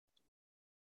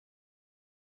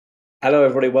Hello,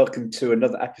 everybody. Welcome to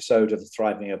another episode of the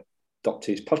Thriving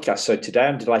Adoptees podcast. So today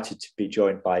I'm delighted to be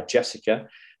joined by Jessica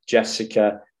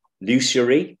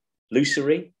Luceri. It's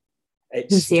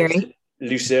Luceri.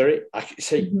 Luceri.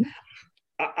 Mhm.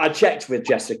 I checked with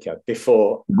Jessica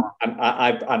before, and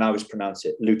I was pronounced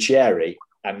it Lucieri,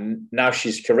 and now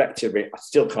she's corrected me. I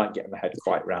still can't get my head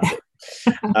quite around it.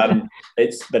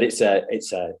 It's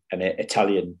an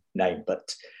Italian name,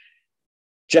 but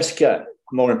Jessica.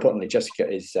 More importantly, Jessica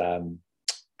is an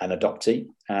adoptee,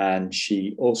 and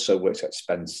she also works at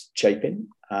Spence Chapin.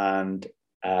 And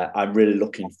I'm really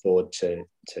looking forward to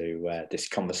this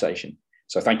conversation.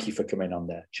 So thank you for coming on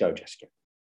the show, Jessica.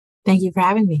 Thank you for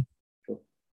having me. Cool.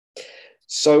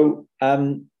 So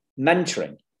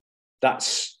mentoring,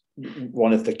 that's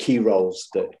one of the key roles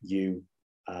that you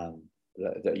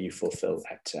fulfill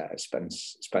at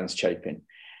Spence Chapin.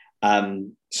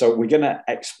 So we're going to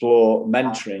explore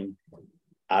mentoring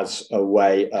as a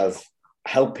way of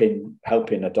helping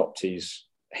adoptees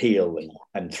heal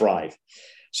and thrive.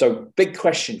 So big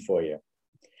question for you.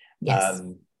 Yes.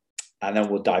 And then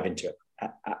we'll dive into it.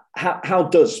 How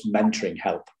does mentoring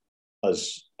help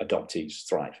us adoptees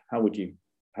thrive? How would you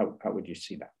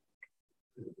see that?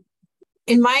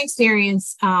 In my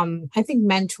experience, I think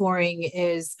mentoring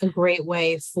is a great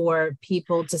way for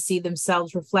people to see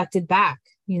themselves reflected back,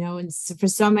 and for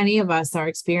so many of us, our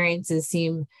experiences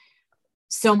seem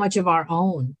so much of our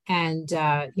own. And,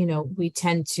 we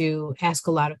tend to ask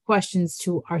a lot of questions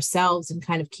to ourselves and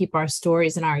kind of keep our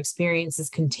stories and our experiences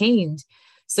contained.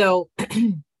 So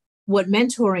what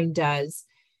mentoring does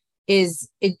is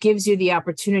it gives you the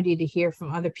opportunity to hear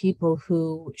from other people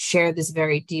who share this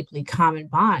very deeply common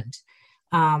bond.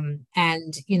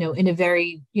 And, in a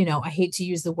very, I hate to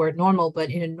use the word normal, but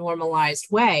in a normalized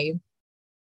way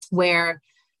where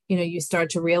you start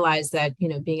to realize that,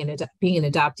 being an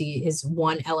adoptee is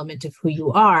one element of who you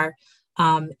are.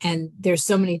 And there's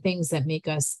so many things that make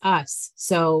us us.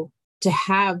 So to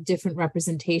have different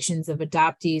representations of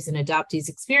adoptees and adoptees'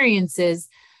 experiences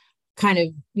kind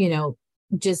of,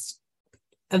 just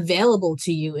available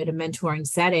to you in a mentoring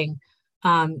setting,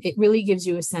 it really gives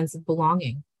you a sense of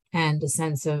belonging and a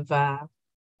sense of,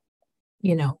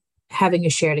 having a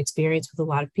shared experience with a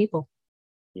lot of people.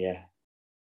 Yeah.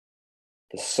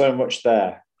 There's so much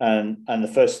there. And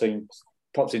the first thing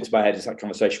pops into my head is that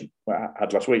conversation I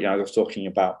had last week. I was talking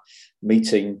about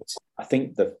meeting, I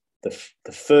think the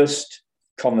first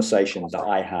conversation that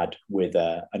I had with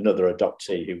another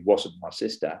adoptee who wasn't my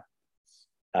sister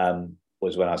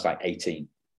was when I was like 18.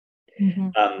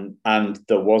 Mm-hmm. And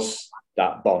there was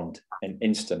that bond, an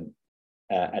instant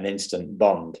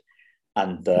bond.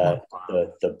 And the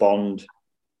bond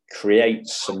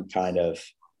creates some kind of,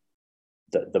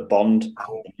 the bond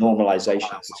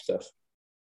normalization and stuff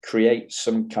creates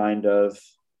some kind of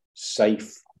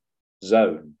safe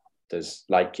zone. There's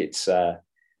like it's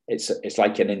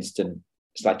like an instant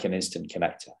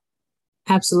connector.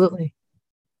 Absolutely.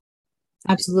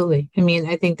 I mean,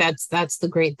 I think that's the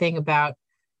great thing about,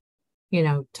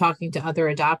 talking to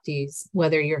other adoptees,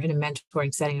 whether you're in a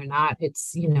mentoring setting or not.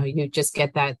 It's, you just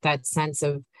get that sense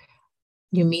of,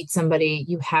 you meet somebody,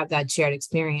 you have that shared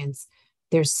experience.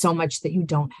 There's so much that you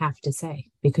don't have to say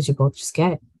because you both just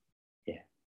get it. Yeah.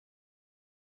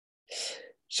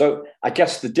 So I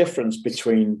guess the difference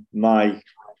between my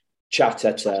chat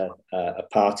at a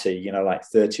party, like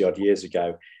 30 odd years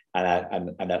ago,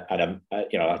 and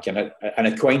an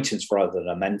acquaintance rather than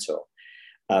a mentor,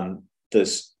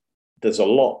 there's a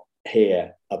lot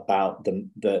here about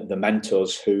the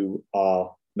mentors who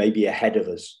are maybe ahead of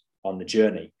us on the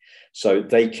journey, so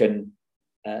they can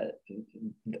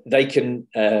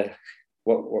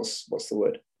what's the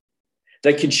word?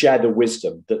 They can share the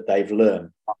wisdom that they've learned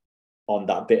on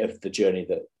that bit of the journey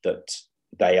that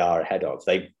they are ahead of.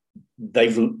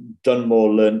 They've done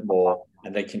more, learned more,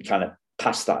 and they can kind of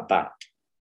pass that back.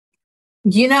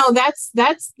 That's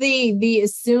the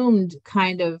assumed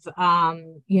kind of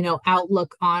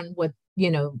outlook on what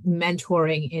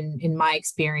mentoring in my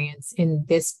experience in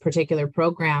this particular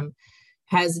program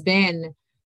has been.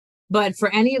 But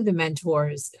for any of the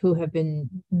mentors who have been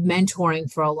mentoring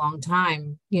for a long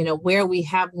time, where we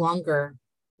have longer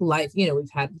life, we've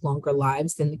had longer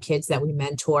lives than the kids that we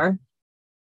mentor.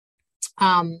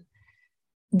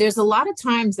 There's a lot of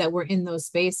times that we're in those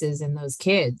spaces and those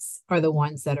kids are the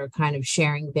ones that are kind of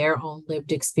sharing their own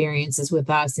lived experiences with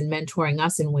us and mentoring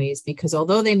us in ways, because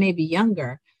although they may be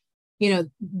younger,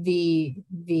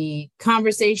 the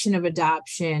conversation of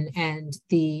adoption and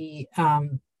the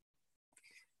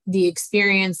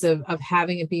experience of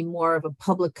having it be more of a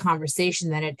public conversation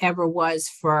than it ever was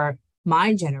for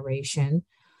my generation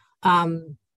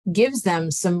gives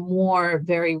them some more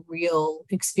very real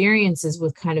experiences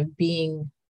with kind of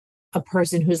being a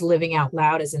person who's living out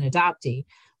loud as an adoptee,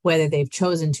 whether they've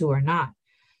chosen to or not.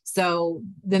 So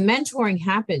the mentoring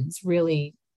happens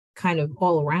really kind of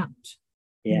all around,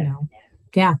 you know?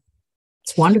 Yeah,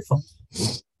 it's wonderful.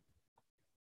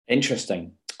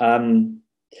 Interesting.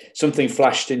 Something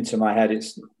flashed into my head.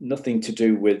 It's nothing to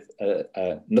do with the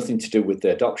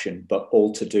adoption, but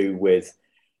all to do with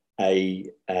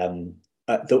the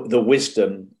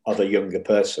wisdom of a younger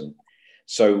person.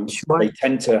 So they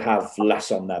tend to have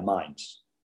less on their minds.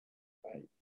 Right?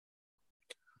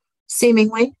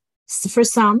 Seemingly, for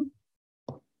some.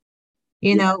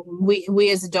 You know,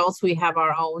 we as adults, we have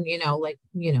our own,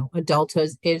 adulthood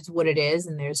is what it is.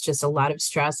 And there's just a lot of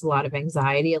stress, a lot of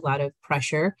anxiety, a lot of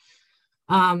pressure.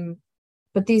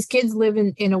 But these kids live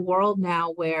in a world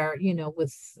now where,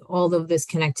 with all of this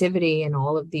connectivity and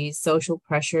all of these social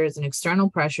pressures and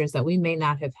external pressures that we may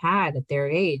not have had at their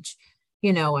age,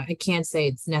 I can't say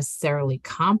it's necessarily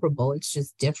comparable. It's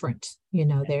just different.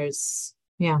 There's,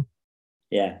 Yeah.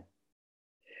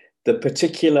 The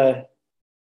particular,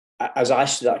 as I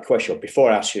asked that question,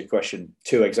 before I asked you a question,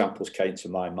 two examples came to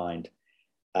my mind.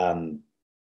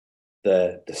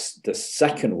 The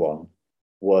second one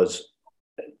was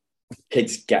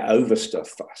kids get over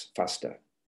stuff faster.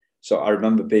 So I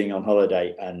remember being on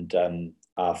holiday, and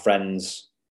our friends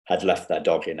had left their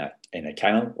dog in a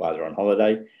kennel while they were on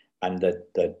holiday, and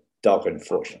the dog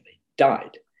unfortunately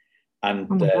died. And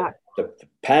the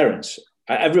parents,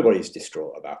 everybody's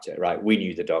distraught about it, right? We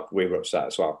knew the dog, we were upset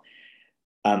as well.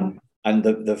 And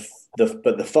but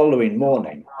the following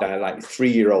morning, their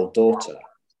 3-year-old daughter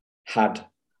had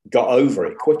got over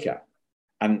it quicker,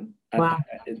 and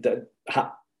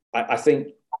I think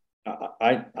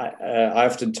I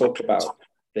often talk about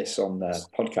this on the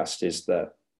podcast, is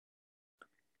that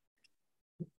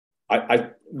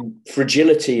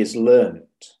fragility is learned.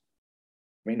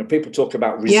 I mean, people talk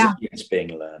about resilience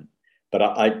being learned, but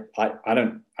I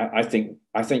don't. I think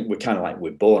we're kind of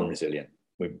we're born resilient.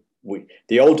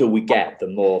 The older we get, the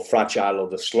more fragile or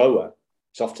the slower.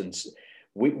 It's often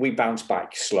we bounce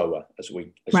back slower as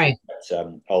we get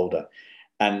older,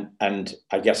 and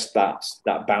I guess that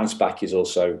bounce back is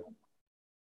also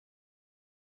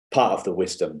part of the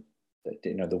wisdom.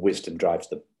 The wisdom drives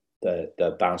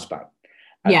the bounce back.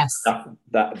 And yes,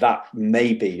 that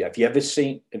may be. Have you ever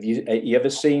seen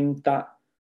that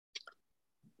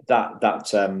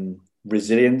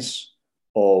resilience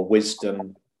or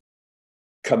wisdom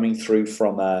coming through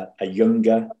from a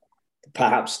younger,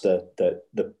 perhaps the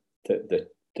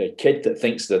kid that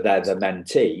thinks that they're the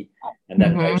mentee, and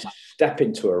then they step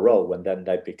into a role, and then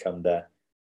they become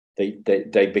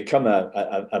they become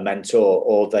a mentor,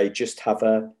 or they just have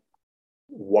a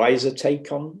wiser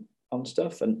take on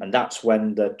stuff, and that's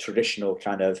when the traditional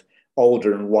kind of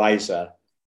older and wiser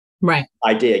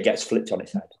idea gets flipped on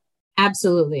its head.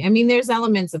 Absolutely. I mean, there's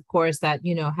elements, of course, that,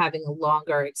 having a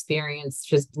longer experience,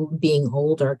 just being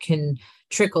older, can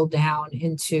trickle down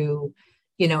into,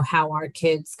 how our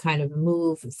kids kind of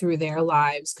move through their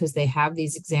lives, because they have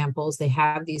these examples, they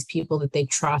have these people that they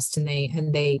trust, and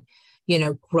they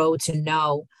grow to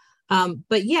know.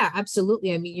 But yeah,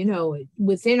 absolutely. I mean,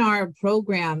 within our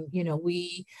program,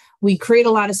 we create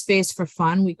a lot of space for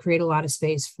fun. We create a lot of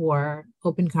space for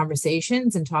open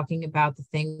conversations and talking about the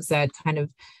things that kind of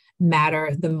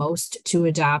matter the most to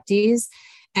adoptees.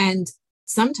 And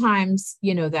sometimes,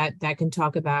 that can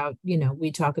talk about,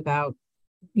 we talk about,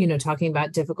 talking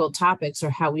about difficult topics,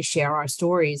 or how we share our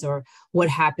stories, or what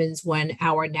happens when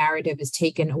our narrative is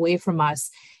taken away from us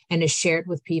and is shared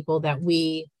with people that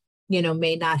we,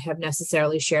 may not have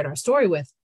necessarily shared our story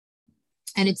with.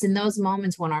 And it's in those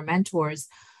moments when our mentors,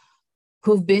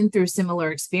 who've been through similar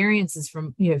experiences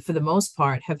for the most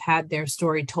part, have had their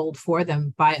story told for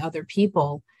them by other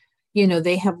people,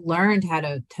 they have learned how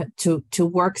to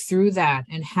work through that,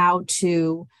 and how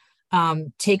to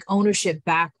take ownership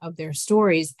back of their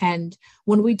stories. And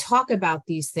when we talk about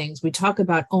these things, we talk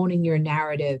about owning your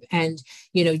narrative, and,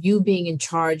 you being in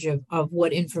charge of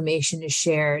what information is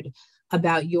shared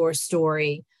about your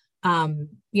story. I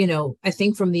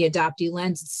think from the adoptee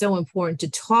lens, it's so important to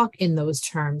talk in those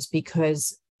terms,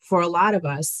 because for a lot of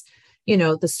us,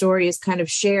 the story is kind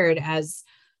of shared as,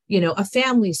 a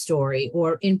family story,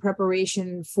 or in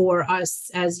preparation for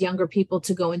us as younger people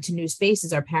to go into new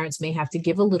spaces, our parents may have to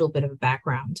give a little bit of a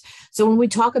background. So when we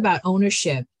talk about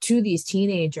ownership to these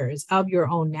teenagers of your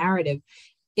own narrative,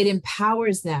 it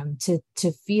empowers them to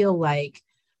feel like,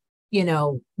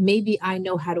 maybe I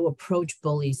know how to approach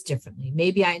bullies differently.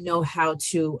 Maybe I know how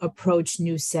to approach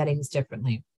new settings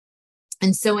differently.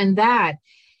 And so in that,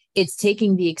 it's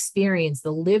taking the experience,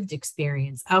 the lived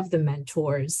experience of the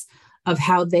mentors, of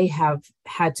how they have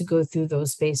had to go through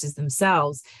those spaces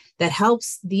themselves, that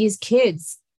helps these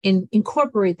kids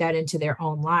incorporate that into their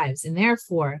own lives. And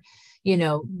therefore,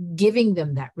 giving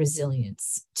them that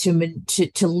resilience to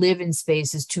live in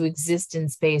spaces, to exist in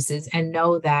spaces, and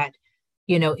know that,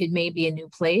 it may be a new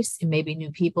place, it may be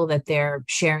new people that they're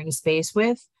sharing space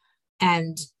with,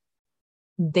 and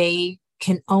they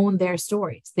can own their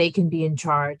stories. They can be in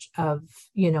charge of,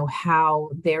 how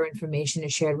their information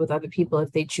is shared with other people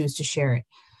if they choose to share it.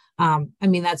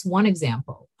 That's one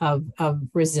example of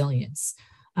resilience.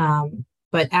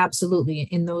 But absolutely,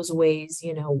 in those ways,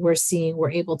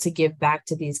 we're able to give back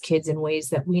to these kids in ways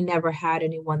that we never had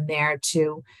anyone there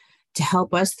to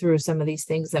help us through some of these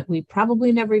things that we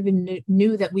probably never even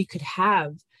knew that we could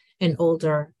have an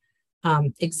older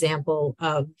example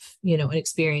of, an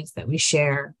experience that we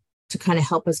share to kind of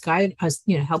help guide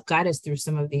us through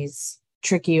some of these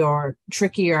trickier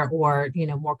or,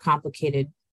 more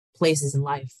complicated places in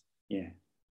life. Yeah.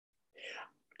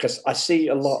 Because I see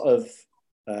a lot of,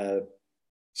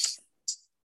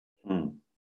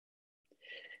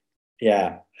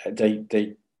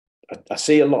 I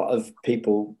see a lot of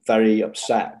people very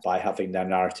upset by having their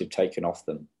narrative taken off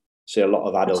them. See a lot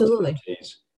of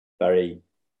adults very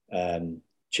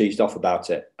cheesed off about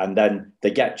it, and then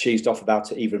they get cheesed off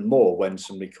about it even more when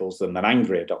somebody calls them an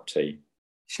angry adoptee.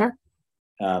 Sure,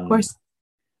 of course.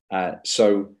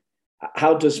 So,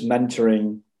 how does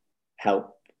mentoring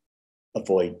help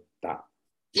avoid that?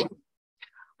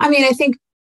 I think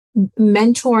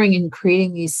mentoring and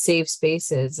creating these safe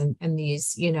spaces and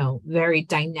these, very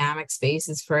dynamic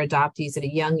spaces for adoptees at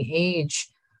a young age.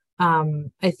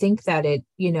 I think that it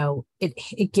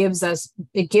gives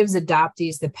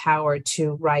adoptees the power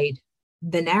to write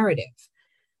the narrative.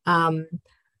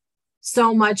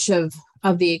 So much of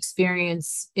the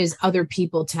experience is other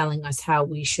people telling us how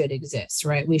we should exist,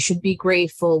 right? We should be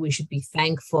grateful. We should be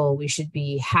thankful. We should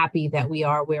be happy that we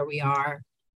are where we are.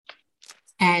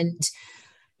 And,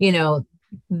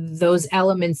 those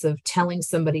elements of telling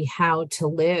somebody how to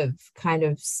live kind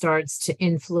of starts to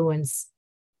influence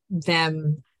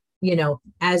them,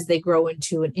 as they grow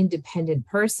into an independent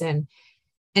person.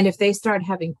 And if they start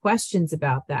having questions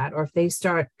about that, or if they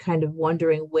start kind of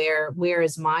wondering where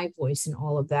is my voice in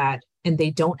all of that, and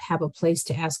they don't have a place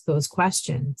to ask those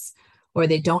questions, or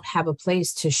they don't have a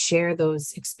place to share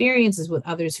those experiences with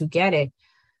others who get it,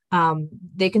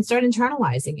 they can start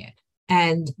internalizing it.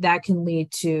 And that can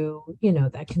lead to,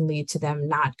 them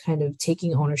not kind of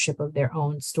taking ownership of their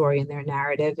own story and their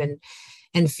narrative,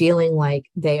 and feeling like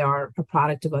they are a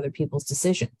product of other people's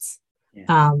decisions.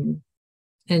 Yeah.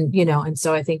 And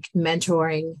so I think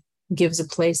mentoring gives a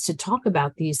place to talk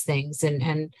about these things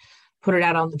and put it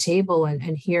out on the table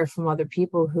and hear from other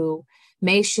people who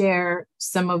may share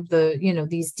some of the,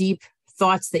 these deep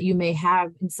thoughts that you may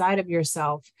have inside of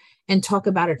yourself, and talk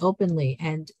about it openly,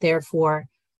 and therefore,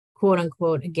 quote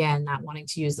unquote, again, not wanting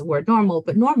to use the word normal,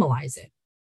 but normalize it.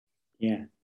 Yeah.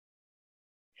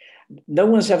 No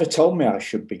one's ever told me I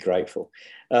should be grateful.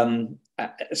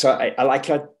 So I like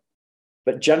it,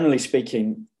 but generally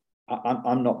speaking,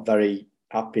 I'm not very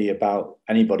happy about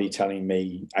anybody telling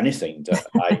me anything that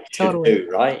I should do,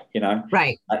 right?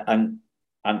 Right. And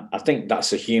I think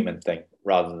that's a human thing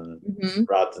rather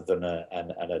than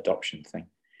an adoption thing.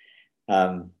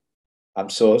 I'm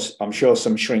sure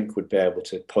some shrink would be able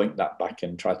to point that back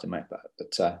and try to make that,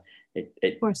 but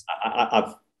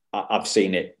I've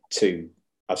seen it too.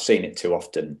 I've seen it too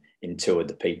often in two of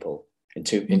the people.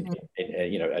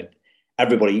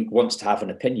 Everybody wants to have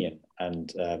an opinion,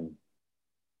 and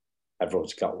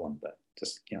everyone's got one, but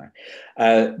just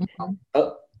I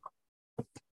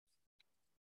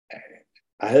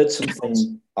heard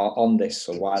something on this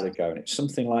a while ago, and it's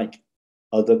something like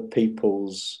other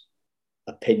people's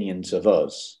opinions of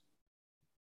us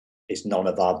is none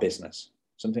of our business.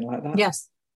 Something like that. Yes.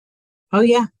 Oh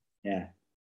yeah. Yeah.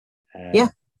 Yeah.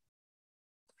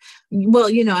 Well,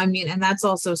 and that's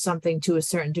also something to a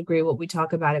certain degree what we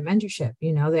talk about in mentorship.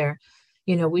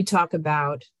 We talk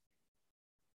about,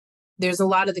 there's a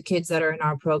lot of the kids that are in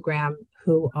our program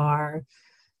who are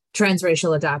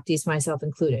transracial adoptees, myself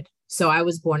included. So I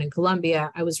was born in Colombia.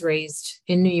 I was raised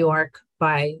in New York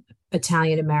by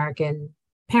Italian American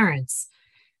parents.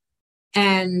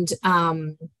 And,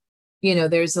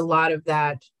 there's a lot of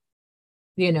that,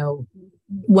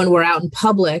 when we're out in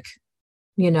public,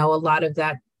 a lot of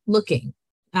that looking.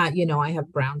 I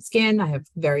have brown skin. I have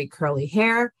very curly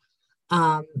hair.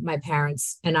 My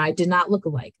parents and I did not look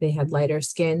alike. They had lighter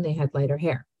skin. They had lighter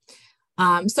hair.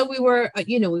 So we were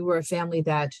a family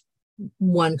that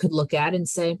one could look at and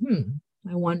say,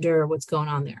 I wonder what's going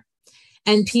on there.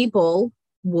 And people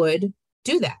would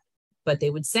do that, but they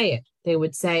would say it. They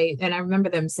would say, and I remember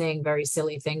them saying very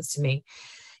silly things to me.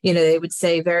 They would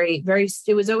say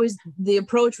it was always, the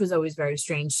approach was always very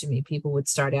strange to me. People would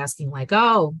start asking like,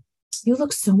 oh, you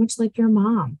look so much like your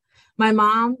mom. My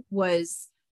mom was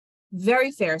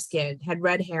very fair skinned, had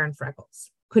red hair and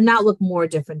freckles, could not look more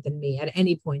different than me at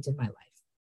any point in my life.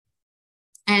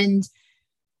 And,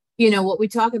 what we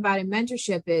talk about in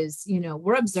mentorship is,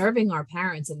 we're observing our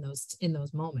parents in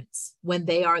those moments when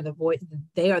they are the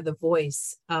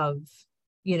voice of,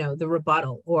 the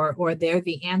rebuttal, or they're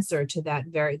the answer to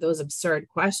those absurd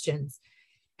questions.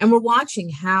 And we're watching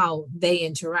how they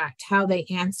interact, how they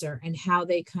answer, and how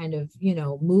they kind of,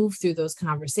 move through those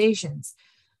conversations.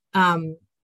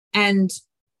 And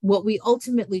what we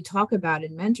ultimately talk about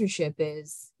in mentorship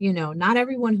is, not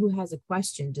everyone who has a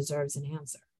question deserves an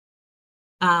answer.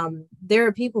 There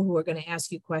are people who are going to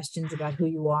ask you questions about who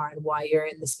you are and why you're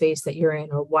in the space that you're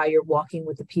in, or why you're walking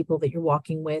with the people that you're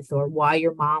walking with, or why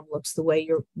your mom looks the way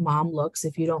your mom looks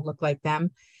if you don't look like them.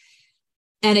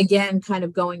 And again, kind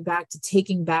of going back to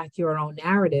taking back your own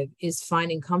narrative is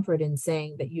finding comfort in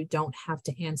saying that you don't have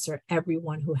to answer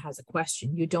everyone who has a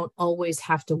question. You don't always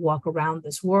have to walk around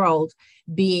this world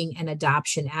being an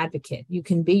adoption advocate. You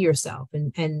can be yourself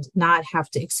and not have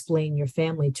to explain your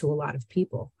family to a lot of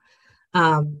people.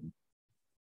 And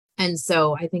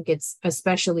so I think it's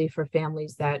especially for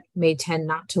families that may tend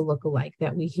not to look alike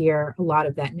that we hear a lot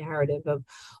of that narrative of,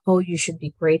 oh, you should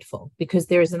be grateful, because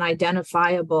there's an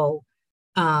identifiable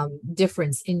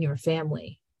difference in your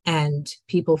family, and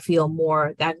people feel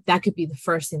more that could be the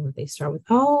first thing that they start with.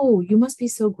 Oh, you must be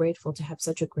so grateful to have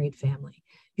such a great family.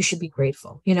 You should be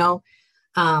grateful,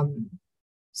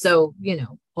 so,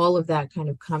 all of that kind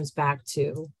of comes back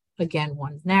to, again,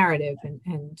 one's narrative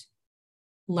and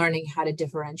learning how to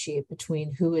differentiate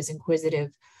between who is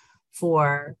inquisitive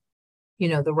for,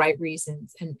 the right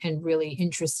reasons and really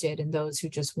interested in those who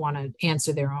just want to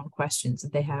answer their own questions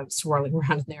that they have swirling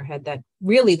around in their head that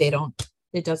really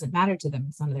it doesn't matter to them.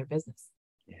 It's none of their business.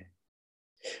 Yeah.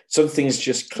 Some things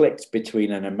just clicked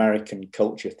between an American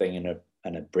culture thing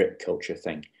and a Brit culture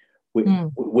thing.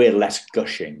 We're less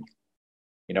gushing.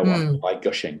 Like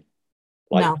gushing.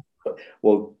 No.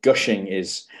 Well, gushing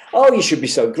is, oh, you should be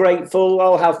so grateful.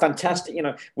 Oh, how fantastic.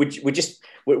 We're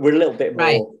a little bit more,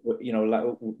 right.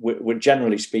 We're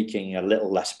generally speaking a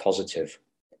little less positive.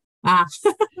 Do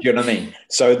you know what I mean?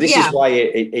 So this is why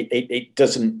it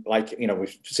doesn't, like, we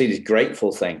see this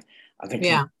grateful thing. I think,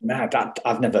 man,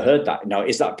 I've never heard that. No,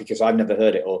 is that because I've never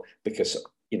heard it, or because,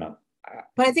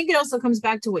 But I think it also comes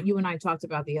back to what you and I talked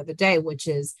about the other day, which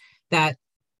is that,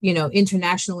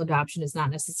 international adoption is not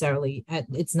necessarily,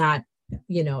 it's not,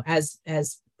 as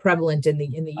prevalent in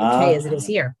the UK as it is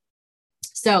here.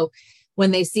 So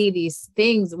when they see these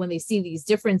things, when they see these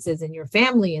differences in your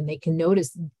family, and they can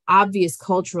notice obvious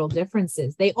cultural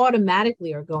differences, they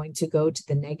automatically are going to go to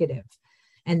the negative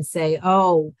and say,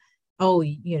 oh,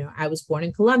 I was born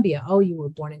in Colombia. Oh, you were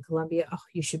born in Colombia. Oh,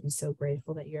 you should be so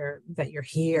grateful that you're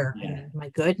here. Yeah. I mean, my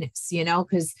goodness,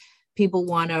 because people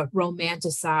want to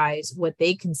romanticize what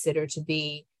they consider to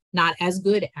be not as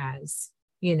good as,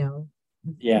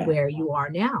 where you are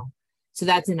now. So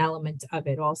that's an element of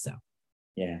it also.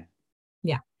 Yeah.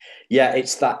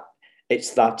 It's that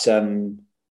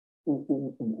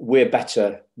we're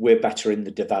better in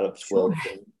the developed world,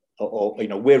 or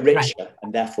we're richer, right,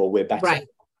 and therefore we're better.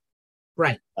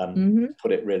 Right.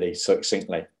 Put it really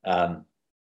succinctly.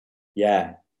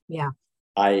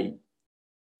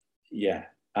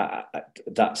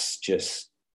 That's just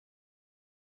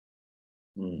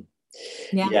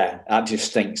that just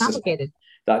stinks. Complicated.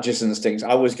 That just stinks.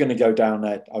 I was going to go down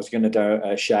there. I was going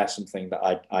to share something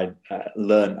that I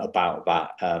learned about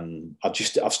that.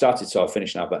 I've started, so I'll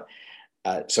finish now. But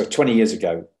so 20 years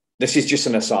ago, this is just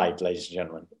an aside, ladies and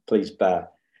gentlemen. Please bear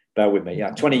with me.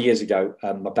 20 years ago,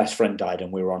 my best friend died,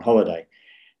 and we were on holiday,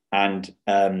 and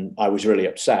I was really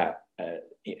upset.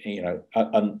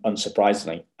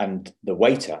 Unsurprisingly, and the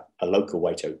waiter, a local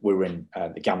waiter, we were in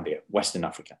the Gambia, Western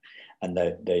Africa, and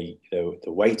the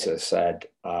waiter said,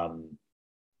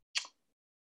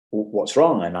 "What's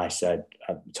wrong?" And I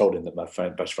told him that my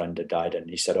best friend had died, and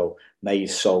he said, "Oh, may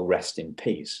his soul rest in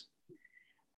peace."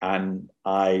 And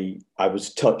I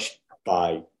was touched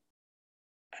by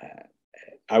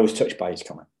his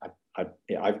comment.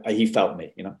 He felt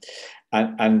me,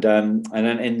 and then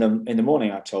in the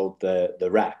morning I told the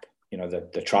rep,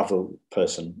 the travel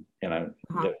person,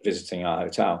 visiting our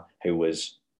hotel, who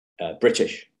was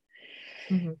British,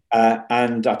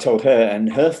 and I told her,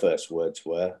 and her first words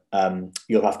were,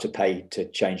 "You'll have to pay to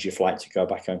change your flight to go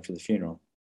back home for the funeral."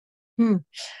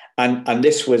 And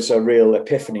this was a real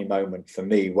epiphany moment for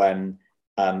me when,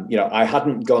 I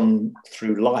hadn't gone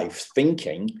through life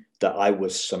thinking that I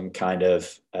was some kind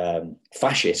of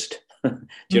fascist. Do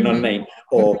you know what I mean?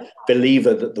 Or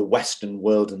believer that the Western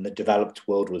world and the developed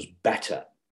world was better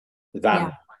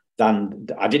than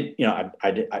I did.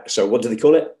 So what do they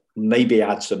call it? Maybe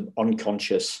I had an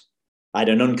unconscious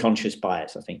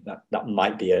bias. I think that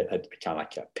might be a kind of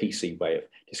like a PC way of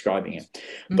describing it.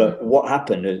 But what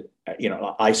happened is,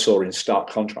 I saw in stark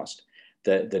contrast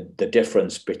the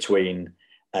difference between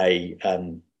a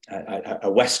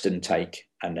Western take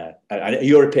and a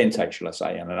European take, shall I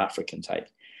say, and an African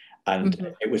take.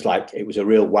 And it was a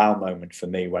real wow moment for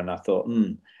me when I thought,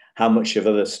 how much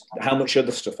other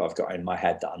stuff I've got in my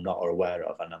head that I'm not aware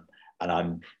of,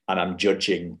 and I'm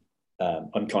judging,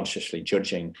 unconsciously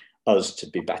judging us to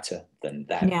be better than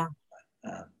them.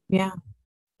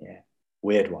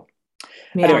 Weird one.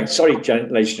 Anyway, sorry,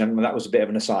 ladies and gentlemen, that was a bit of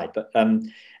an aside, but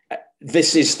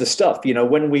this is the stuff,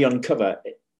 when we uncover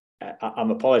it, I'm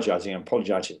apologizing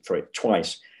for it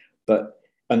twice, but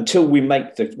until we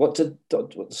make what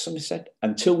somebody said,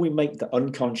 until we make the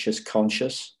unconscious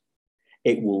conscious,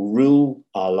 it will rule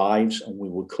our lives, and we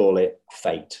will call it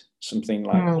fate. Something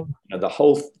like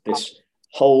this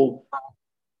whole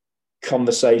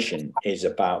conversation is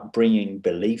about bringing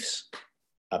beliefs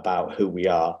about who we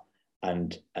are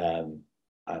and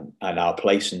our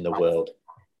place in the world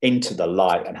into the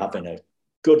light and having a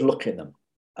good look in them.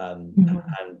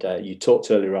 And you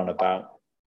talked earlier on about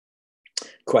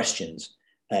questions,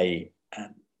 mentoring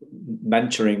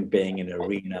being an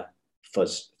arena for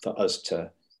us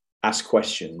to ask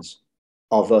questions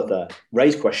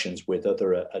raise questions with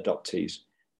other adoptees.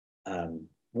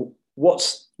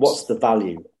 What's the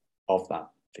value of that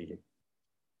for you?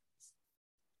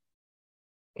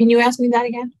 Can you ask me that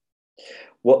again?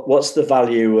 What's the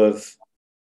value of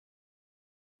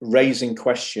raising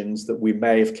questions that we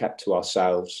may have kept to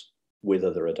ourselves with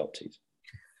other adoptees?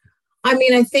 I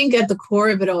mean, I think at the core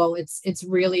of it all, it's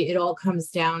really, it all comes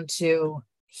down to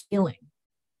healing.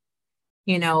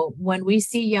 When we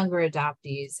see younger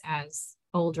adoptees as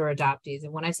older adoptees,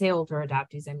 and when I say older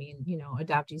adoptees, I mean,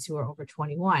 adoptees who are over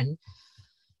 21,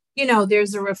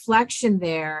 there's a reflection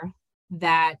there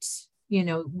that,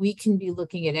 we can be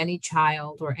looking at any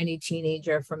child or any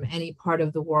teenager from any part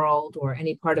of the world or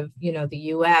any part of, the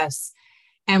US,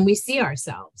 and we see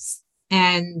ourselves.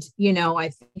 And, I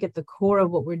think at the core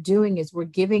of what we're doing is we're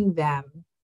giving them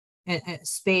a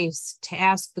space to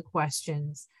ask the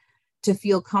questions, to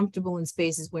feel comfortable in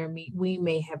spaces where we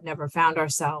may have never found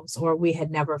ourselves, or we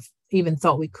had never even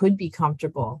thought we could be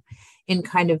comfortable in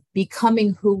kind of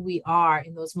becoming who we are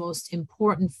in those most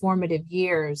important formative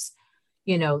years,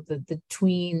 the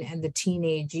tween and the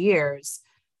teenage years,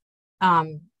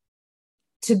 to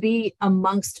be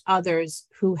amongst others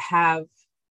who have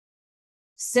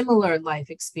similar life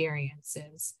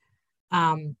experiences,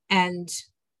 and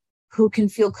who can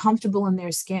feel comfortable in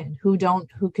their skin, who don't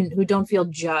feel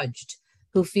judged,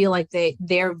 who feel like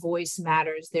their voice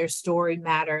matters, their story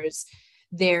matters,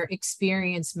 their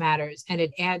experience matters, and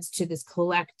it adds to this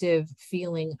collective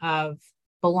feeling of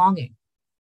belonging.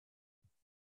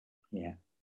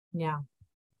 Yeah.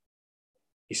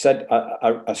 You said,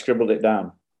 I scribbled it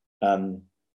down,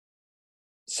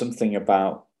 something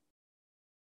about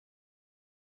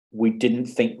we didn't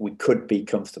think we could be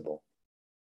comfortable.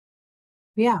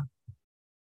 Yeah.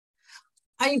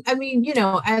 I mean,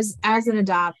 as an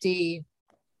adoptee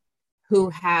who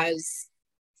has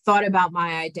thought about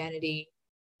my identity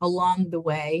along the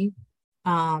way,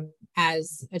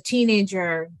 as a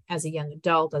teenager, as a young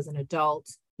adult, as an adult,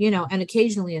 and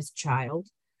occasionally as a child,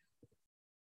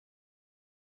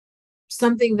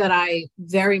 something that I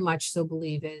very much so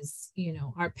believe is,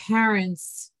 our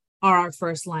parents are our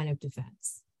first line of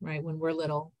defense, right? When we're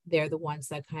little, they're the ones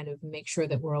that kind of make sure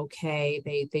that we're okay.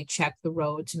 They check the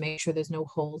road to make sure there's no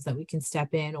holes that we can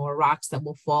step in or rocks that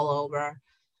will fall over,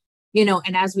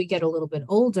 and as we get a little bit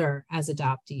older as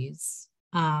adoptees,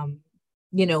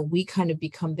 we kind of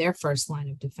become their first line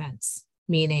of defense,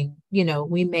 meaning,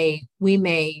 we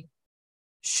may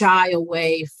shy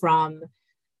away from,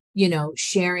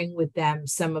 sharing with them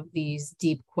some of these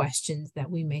deep questions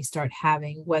that we may start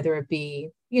having, whether it be,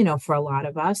 for a lot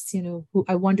of us,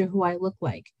 I wonder who I look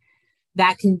like.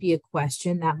 That can be a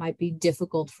question that might be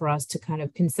difficult for us to kind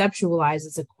of conceptualize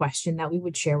as a question that we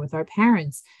would share with our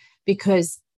parents,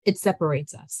 because it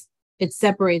separates us. It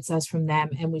separates us from them,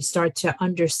 and we start to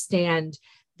understand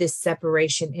this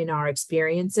separation in our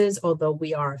experiences, although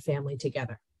we are a family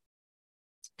together.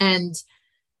 And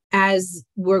as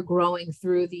we're growing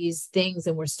through these things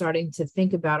and we're starting to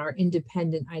think about our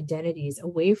independent identities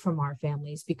away from our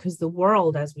families, because the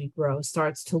world, as we grow,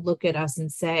 starts to look at us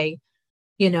and say,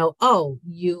 oh,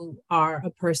 you are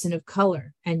a person of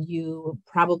color, and you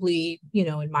probably,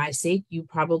 in my sake, you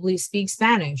probably speak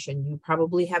Spanish, and you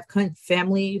probably have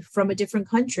family from a different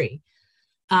country.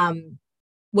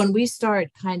 When we start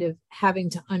kind of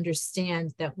having to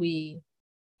understand that we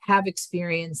have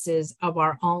experiences of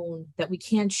our own that we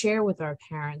can't share with our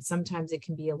parents, sometimes it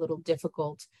can be a little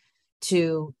difficult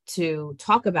to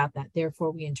talk about that.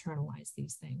 Therefore, we internalize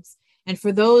these things. And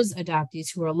for those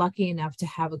adoptees who are lucky enough to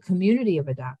have a community of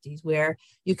adoptees where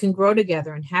you can grow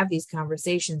together and have these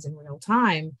conversations in real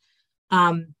time,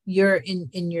 you're in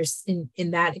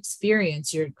that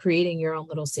experience, you're creating your own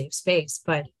little safe space.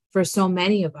 But for so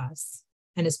many of us,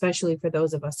 and especially for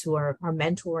those of us who are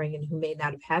mentoring and who may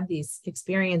not have had these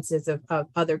experiences of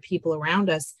other people around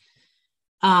us,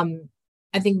 I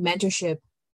think mentorship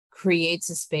creates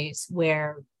a space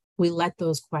where we let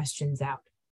those questions out.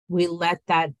 We let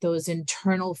those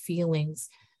internal feelings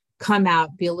come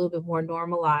out, be a little bit more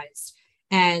normalized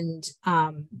and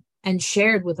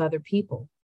shared with other people.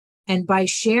 And by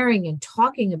sharing and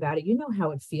talking about it, you know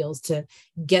how it feels to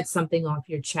get something off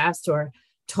your chest or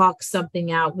talk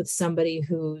something out with somebody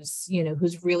who's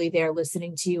really there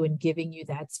listening to you and giving you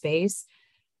that space.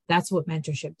 That's what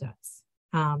mentorship does.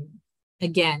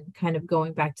 Again, kind of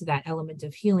going back to that element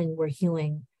of healing, we're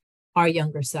healing our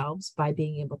younger selves by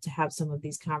being able to have some of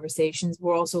these conversations.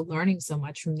 We're also learning so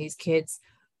much from these kids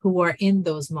who are in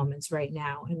those moments right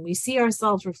now. And we see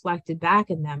ourselves reflected back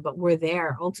in them, but we're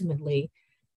there ultimately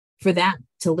for them,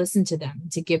 to listen to them,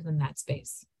 to give them that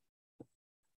space.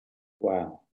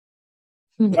 Wow.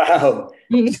 Wow.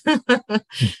 Yeah.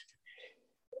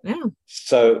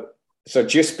 So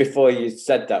just before you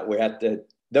said that, we had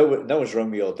no one's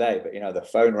rung me all day, but the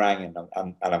phone rang,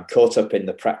 and I'm caught up in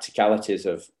the practicalities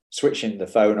of switching the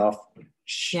phone off,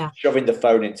 shoving the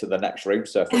phone into the next room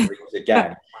so if it rings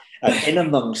again. And in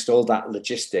amongst all that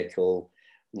logistical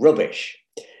rubbish,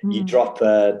 you drop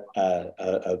a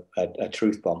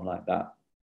truth bomb like that.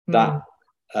 That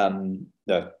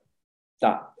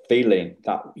feeling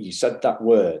that you said that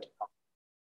word,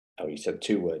 you said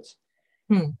two words.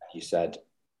 You said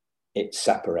it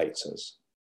separates us.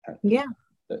 Yeah.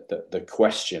 The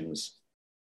questions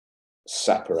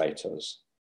separate us.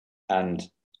 And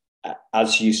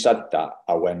as you said that,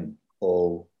 I went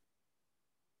all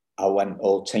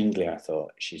tingly. I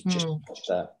thought she's just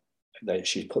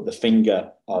she's put the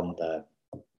finger on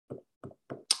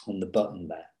the button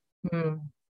there.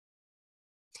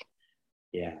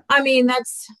 Yeah. I mean,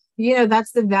 that's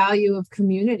the value of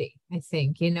community. I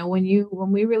think,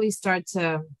 when we really start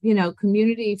to,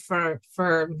 community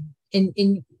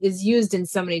is used in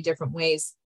so many different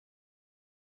ways.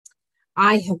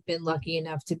 I have been lucky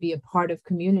enough to be a part of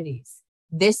communities,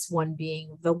 this one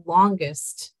being the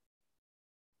longest,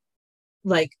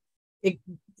 the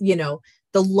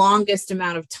longest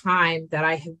amount of time that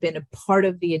I have been a part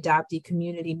of the adoptee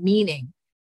community, meaning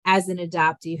as an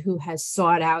adoptee who has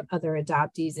sought out other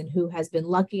adoptees and who has been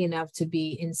lucky enough to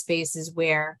be in spaces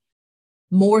where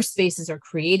more spaces are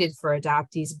created for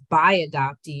adoptees by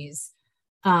adoptees.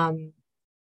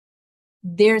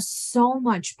 There's so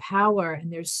much power,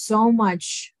 and there's so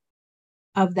much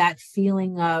of that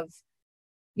feeling of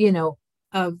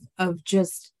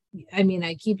just,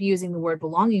 I keep using the word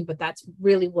belonging, but that's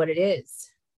really what it is.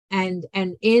 And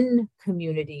in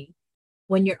community,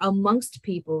 when you're amongst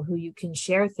people who you can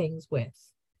share things with,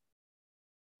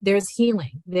 there's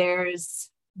healing.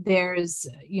 There's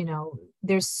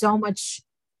so much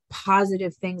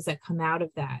positive things that come out of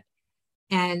that.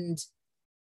 And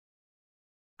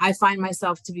I find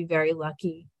myself to be very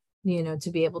lucky,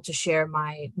 to be able to share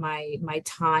my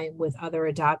time with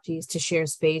other adoptees, to share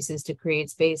spaces, to create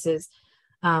spaces,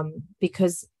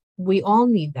 because we all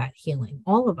need that healing,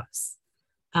 all of us.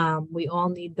 We all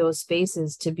need those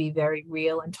spaces to be very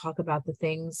real and talk about the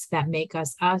things that make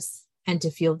us us, and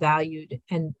to feel valued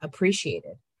and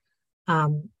appreciated.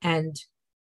 And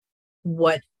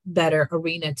what better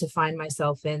arena to find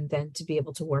myself in than to be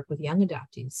able to work with young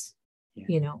adoptees,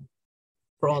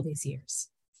 for all these years.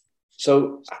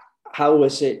 So how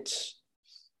has it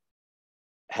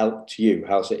helped you?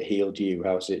 How's it healed you?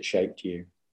 How's it shaped you?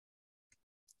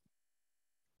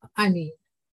 I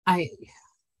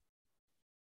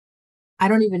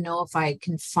don't even know if I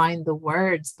can find the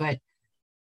words, but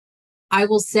I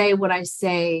will say what I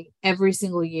say every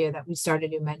single year that we start a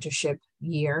new mentorship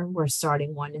year. We're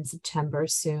starting one in September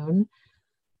soon.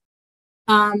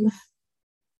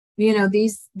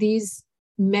 These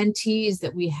mentees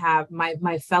that we have,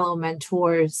 my fellow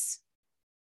mentors,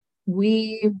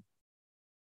 we,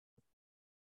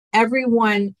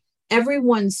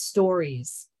 everyone's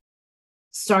stories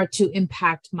start to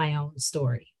impact my own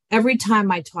story. Every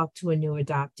time I talk to a new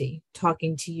adoptee,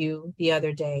 talking to you the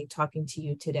other day, talking to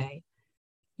you today,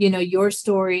 you know, your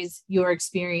stories, your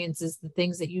experiences, the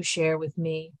things that you share with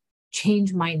me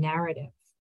change my narrative,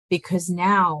 because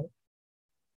now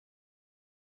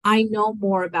I know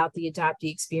more about the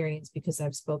adoptee experience because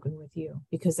I've spoken with you,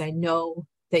 because I know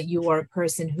that you are a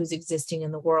person who's existing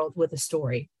in the world with a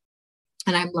story.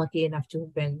 And I'm lucky enough to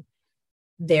have been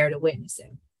there to witness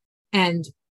it. And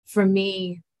for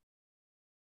me,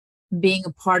 being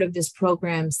a part of this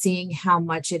program, seeing how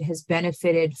much it has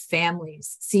benefited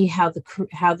families, see how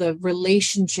the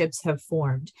relationships have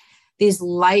formed, these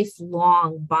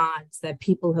lifelong bonds that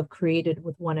people have created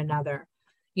with one another,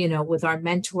 you know, with our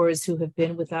mentors who have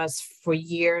been with us for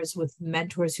years, with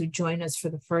mentors who join us for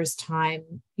the first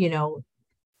time, you know,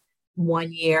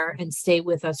 1 year and stay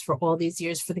with us for all these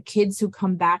years, for the kids who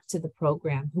come back to the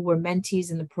program, who were mentees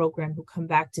in the program, who come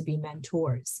back to be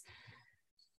mentors.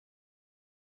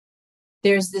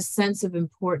 There's this sense of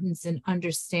importance and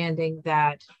understanding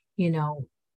that, you know,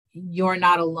 you're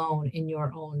not alone in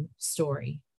your own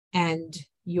story, and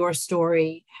your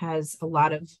story has a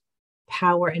lot of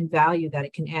power and value that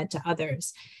it can add to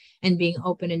others, and being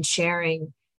open and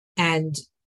sharing and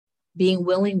being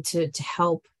willing to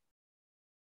help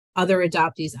other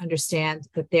adoptees understand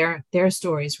that their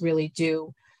stories really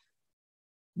do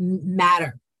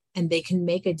matter and they can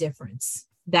make a difference.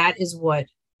 That is what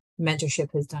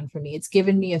mentorship has done for me. It's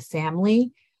given me a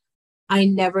family I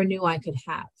never knew I could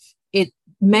have.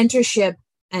 Mentorship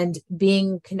and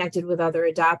being connected with other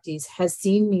adoptees has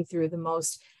seen me through the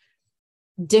most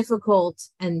difficult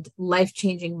and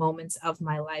life-changing moments of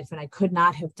my life. And I could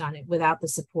not have done it without the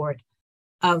support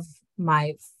of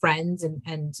my friends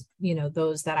and you know,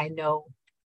 those that I know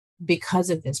because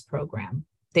of this program.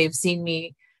 They've seen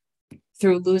me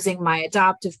through losing my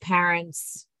adoptive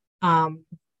parents.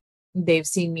 They've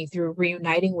seen me through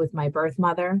reuniting with my birth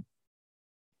mother,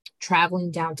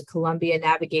 traveling down to Colombia,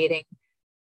 navigating,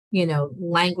 you know,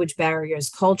 language barriers,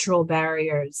 cultural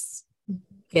barriers,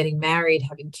 getting married,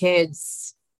 having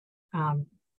kids.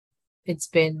 It's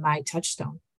been my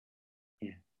touchstone.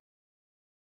 Yeah.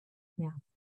 Yeah.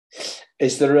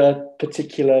 Is there a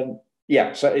particular,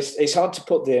 so it's hard to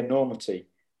put the enormity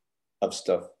of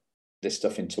this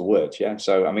stuff into words. Yeah.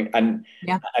 So, I mean, and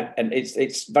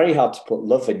it's very hard to put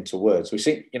love into words. We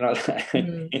see, you know,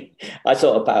 I was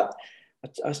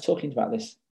talking about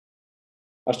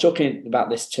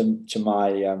this to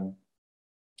my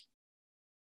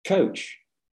coach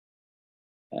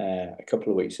a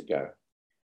couple of weeks ago.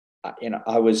 You know,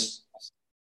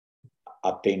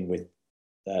 I've been with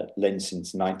Lynn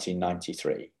since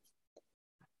 1993,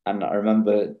 and I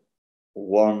remember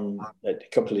a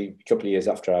couple of years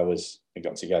after I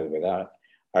got together with her,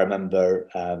 I remember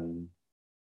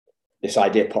this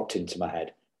idea popped into my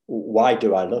head: why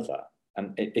do I love her?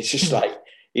 And it's just like,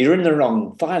 you're in the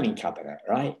wrong filing cabinet,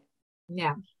 right?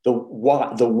 Yeah. The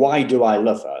why do I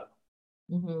love her?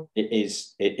 Mm-hmm.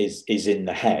 It is in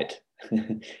the head.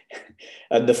 And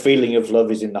the feeling of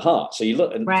love is in the heart. So you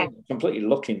look and completely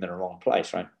looking in the wrong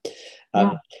place, right?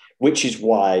 Which is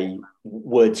why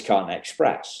words can't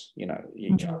express. You know,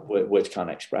 words can't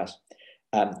express.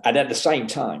 And at the same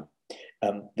time,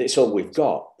 it's all we've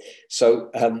got.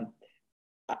 So,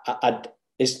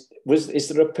 is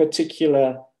there a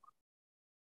particular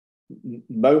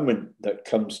moment that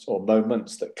comes, or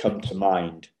moments that come to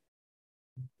mind,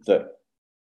 that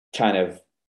kind of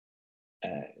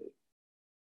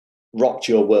rocked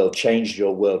your world, changed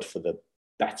your world for the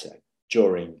better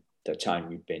during the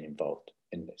time you've been involved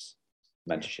in this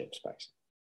mentorship space?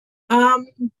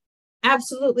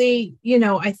 Absolutely. You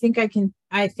know, I think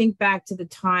back to the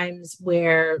times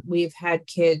where we've had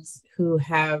kids who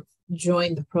have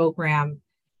joined the program,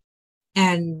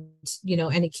 and, you know,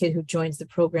 any kid who joins the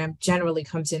program generally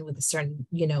comes in with a certain,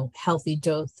 you know, healthy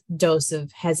dose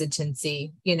of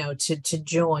hesitancy, you know, to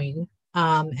join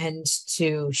and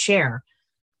to share.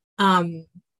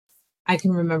 I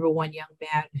can remember one young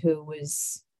man who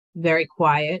was very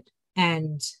quiet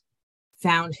and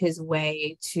found his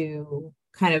way to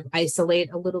kind of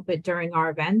isolate a little bit during our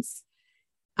events.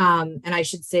 And I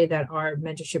should say that our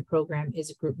mentorship program is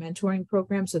a group mentoring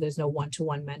program. So there's no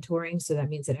one-to-one mentoring. So that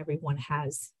means that everyone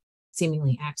has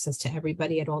seemingly access to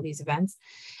everybody at all these events.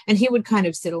 And he would kind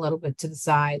of sit a little bit to the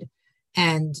side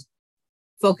and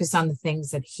focus on the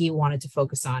things that he wanted to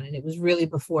focus on. And it was really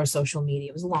before social media.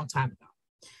 It was a long time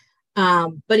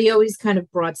ago. But he always kind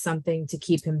of brought something to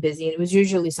keep him busy. And it was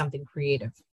usually something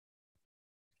creative.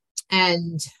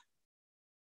 And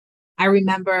I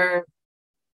remember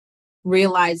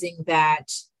realizing that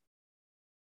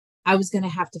I was going to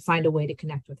have to find a way to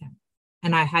connect with him.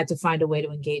 And I had to find a way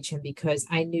to engage him because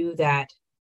I knew that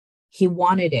he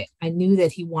wanted it. I knew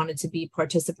that he wanted to be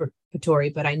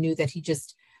participatory, but I knew that he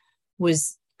just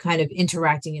was kind of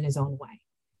interacting in his own way.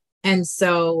 And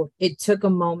so it took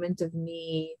a moment of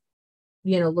me,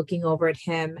 looking over at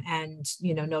him and,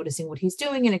 noticing what he's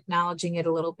doing and acknowledging it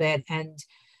a little bit and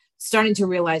starting to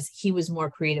realize he was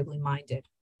more creatively minded.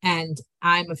 And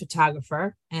I'm a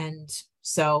photographer, and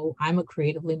so I'm a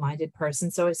creatively minded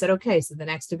person. So I said, okay, so the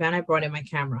next event I brought in my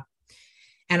camera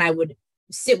and I would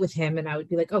sit with him and I would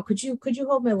be like, oh, could you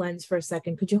hold my lens for a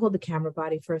second? Could you hold the camera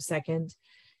body for a second?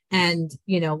 And,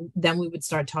 then we would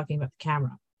start talking about the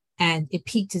camera, and it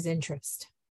piqued his interest.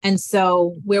 And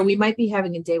so where we might be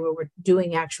having a day where we're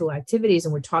doing actual activities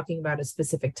and we're talking about a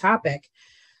specific topic,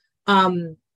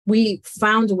 we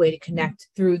found a way to connect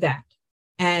through that.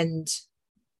 And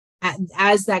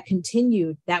as that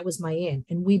continued, that was my in.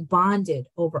 And we bonded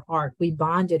over art. We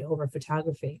bonded over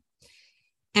photography.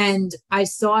 And I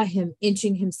saw him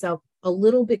inching himself a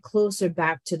little bit closer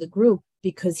back to the group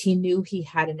because he knew he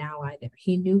had an ally there.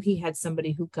 He knew he had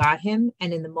somebody who got him.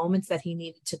 And in the moments that he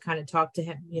needed to kind of talk to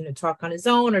him, talk on his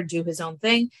own or do his own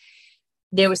thing,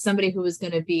 there was somebody who was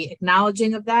going to be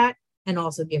acknowledging of that and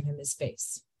also give him his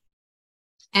space.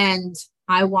 And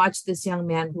I watched this young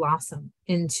man blossom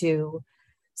into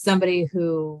somebody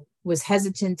who was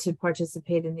hesitant to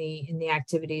participate in the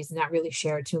activities, not really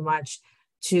share too much,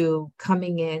 to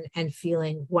coming in and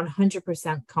feeling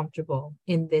 100% comfortable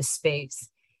in this space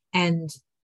and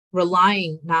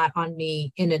relying not on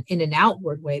me in an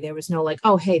outward way. There was no like,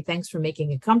 oh, hey, thanks for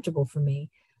making it comfortable for me.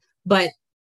 But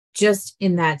just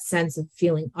in that sense of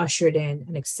feeling ushered in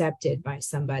and accepted by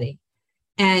somebody.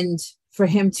 And for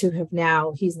him to have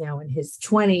he's now in his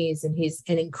 20s and he's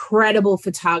an incredible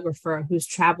photographer who's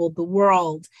traveled the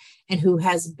world and who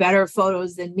has better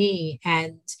photos than me.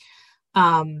 And,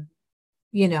 and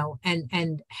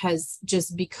has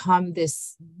just become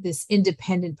this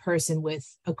independent person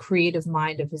with a creative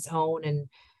mind of his own. And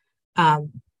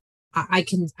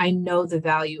I know the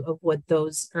value of what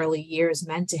those early years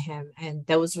meant to him. And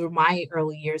those were my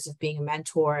early years of being a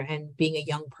mentor and being a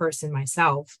young person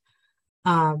myself.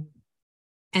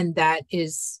 And that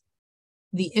is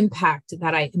the impact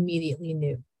that I immediately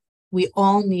knew. We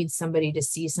all need somebody to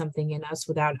see something in us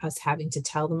without us having to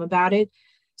tell them about it,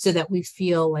 so that we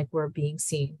feel like we're being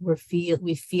seen. We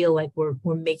feel like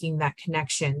we're making that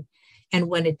connection. And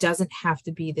when it doesn't have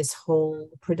to be this whole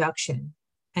production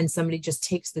and somebody just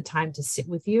takes the time to sit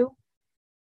with you,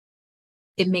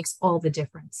 it makes all the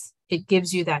difference. It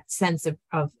gives you that sense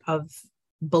of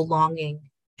belonging.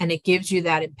 And it gives you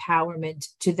that empowerment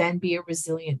to then be a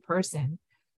resilient person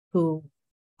who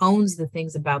owns the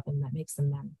things about them that makes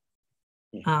them them.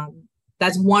 Yeah.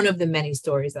 That's one of the many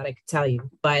stories that I could tell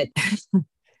you, but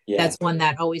yeah. That's one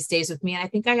that always stays with me. And I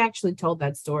think I actually told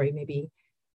that story maybe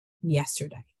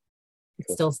yesterday. It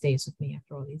still stays with me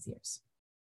after all these years.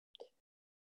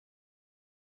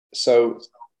 So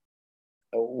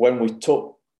when we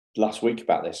talked last week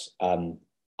about this,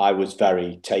 I was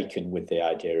very taken with the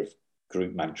idea of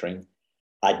group mentoring.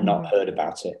 I'd not heard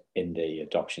about it in the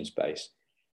adoption space.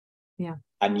 Yeah.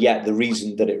 And yet the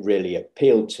reason that it really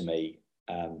appealed to me,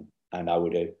 and I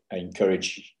would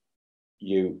encourage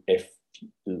you,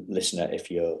 listener,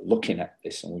 if you're looking at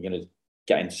this, and we're going to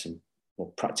get into some more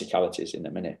practicalities in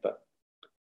a minute, but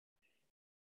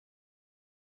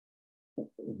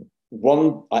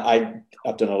one,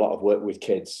 I've done a lot of work with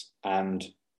kids, and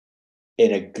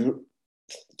in a group,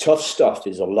 tough stuff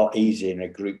is a lot easier in a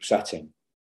group setting,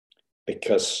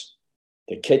 because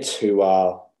the kids who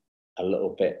are a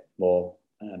little bit more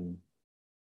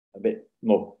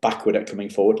backward at coming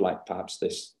forward, like perhaps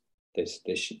this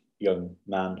young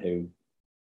man who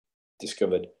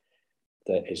discovered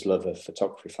his love of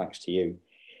photography thanks to you,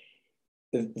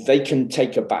 they can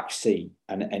take a back seat,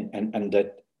 and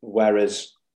that,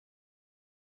 whereas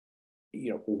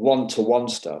one-to-one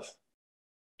stuff,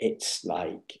 it's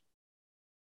like,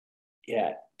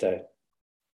 yeah, the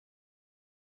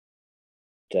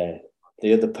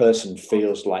other person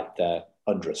feels like they're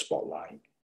under a spotlight.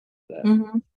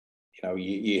 You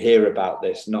hear about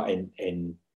this not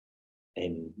in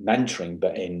mentoring,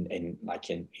 but in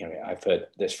I've heard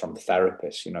this from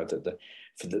therapists.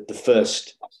 For the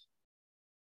first,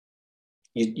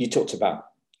 you talked about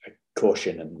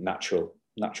caution and natural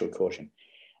caution,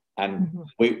 and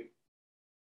we'll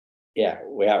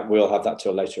have that to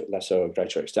a lesser or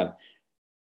greater extent.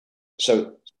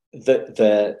 So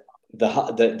the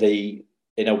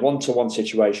in a one-to-one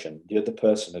situation, the other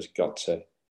person has got to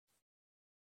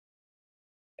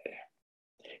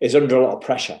is under a lot of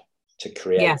pressure to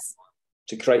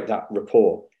create that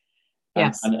rapport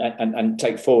and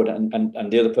take forward,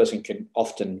 and the other person can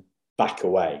often back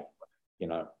away,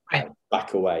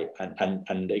 back away,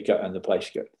 and the place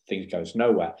things goes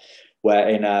nowhere. Where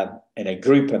in a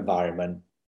group environment,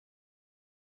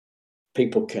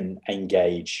 people can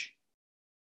engage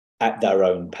at their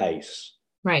own pace,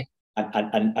 right,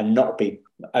 and not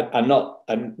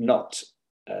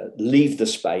leave the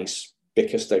space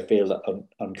because they feel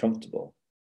uncomfortable.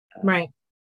 Right.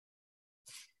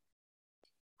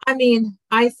 I mean,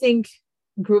 I think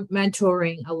group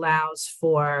mentoring allows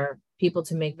for people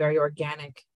to make very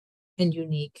organic and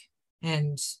unique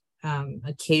and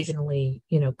occasionally,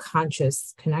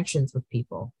 conscious connections with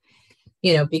people.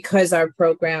 Because our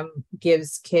program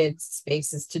gives kids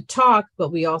spaces to talk,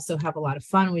 but we also have a lot of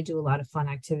fun. We do a lot of fun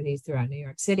activities throughout New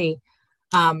York City.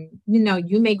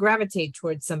 You may gravitate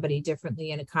towards somebody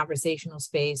differently in a conversational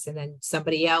space, and then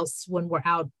somebody else when we're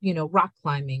out, rock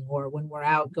climbing, or when we're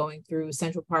out going through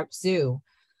Central Park Zoo.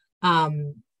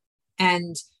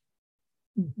 And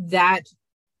that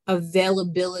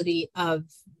availability of,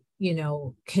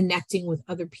 connecting with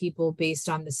other people based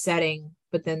on the setting,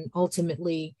 but then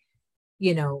ultimately,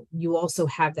 you also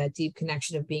have that deep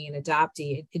connection of being an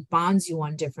adoptee. It bonds you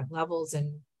on different levels.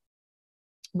 And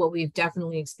what we've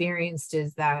definitely experienced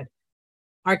is that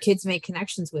our kids make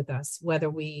connections with us, whether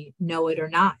we know it or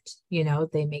not.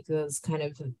 They make those kind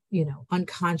of,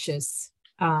 unconscious,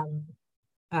 I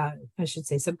should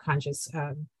say subconscious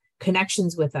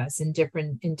connections with us in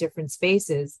different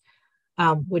spaces,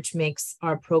 which makes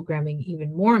our programming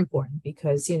even more important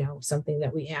because, something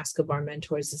that we ask of our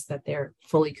mentors is that they're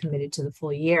fully committed to the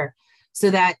full year so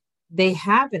that they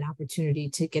have an opportunity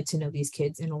to get to know these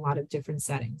kids in a lot of different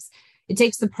settings. It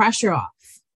takes the pressure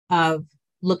off of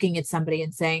looking at somebody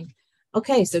and saying,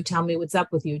 okay, so tell me what's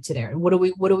up with you today. What do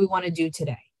we want to do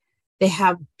today? They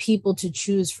have people to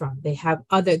choose from. They have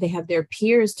their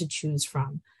peers to choose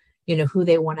from, who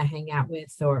they want to hang out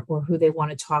with or who they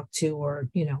want to talk to, or,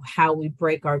 how we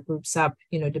break our groups up,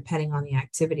 depending on the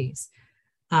activities.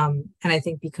 And I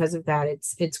think because of that,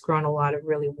 it's grown a lot of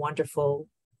really wonderful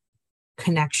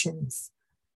connections.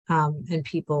 And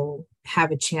people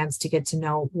have a chance to get to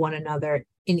know one another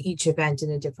in each event in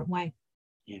a different way.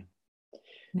 Yeah.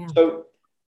 So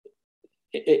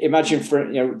imagine for,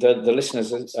 the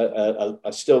listeners are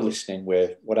still listening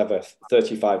with whatever,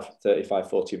 35,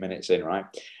 40 minutes in, right?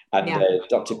 And the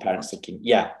adopted parents thinking,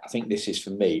 I think this is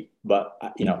for me. But,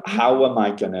 how am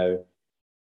I going to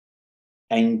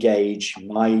engage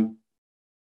my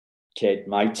kid,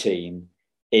 my team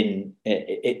in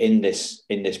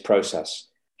this process?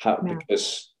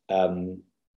 Because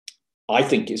I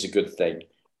think it's a good thing,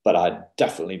 but I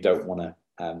definitely don't want to.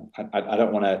 I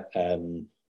don't want to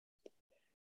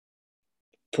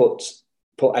put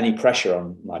any pressure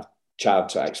on my child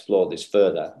to explore this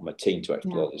further, my team to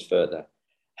explore this further.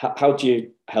 How do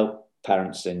you help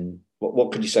parents in?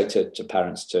 What could you say to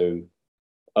parents to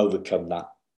overcome that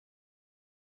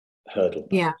hurdle?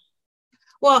 Yeah.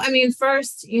 Well, I mean,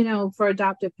 first, for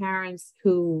adoptive parents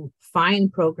who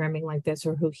find programming like this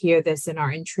or who hear this and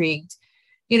are intrigued,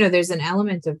 there's an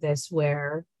element of this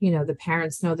where, the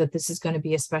parents know that this is going to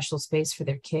be a special space for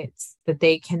their kids that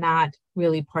they cannot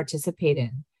really participate in.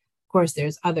 Of course,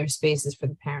 there's other spaces for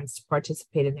the parents to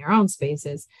participate in their own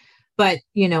spaces. But,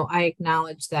 I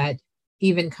acknowledge that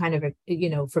even kind of,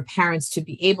 for parents to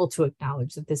be able to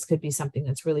acknowledge that this could be something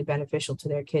that's really beneficial to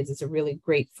their kids is a really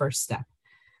great first step.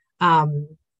 And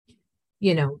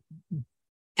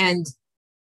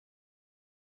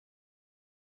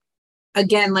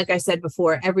again, like I said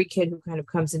before, every kid who kind of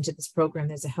comes into this program,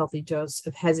 there's a healthy dose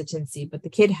of hesitancy, but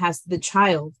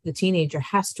the teenager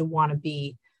has to want to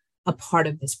be a part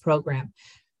of this program.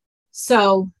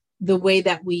 So the way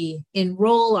that we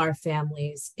enroll our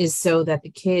families is so that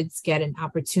the kids get an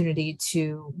opportunity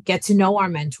to get to know our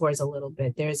mentors a little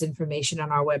bit. There's information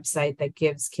on our website that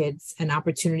gives kids an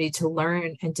opportunity to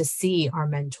learn and to see our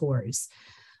mentors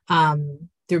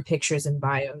through pictures and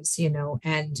bios,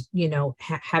 and,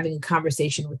 having a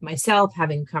conversation with myself,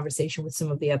 having a conversation with some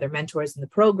of the other mentors in the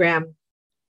program,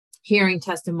 hearing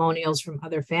testimonials from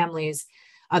other families,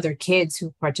 other kids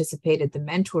who've participated, the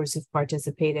mentors who've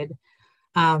participated.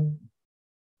 We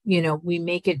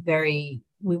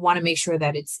want to make sure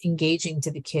that it's engaging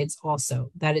to the kids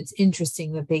also, that it's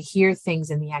interesting, that they hear things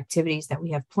in the activities that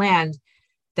we have planned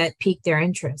that pique their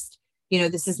interest.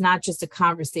 This is not just a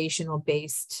conversational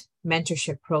based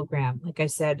mentorship program. Like I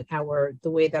said, the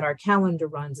way that our calendar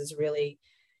runs is really,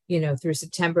 through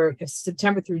September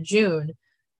through June,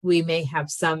 we may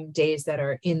have some days that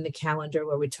are in the calendar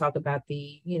where we talk about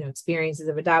the, experiences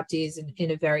of adoptees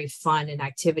in a very fun and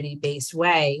activity-based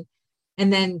way.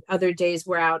 And then other days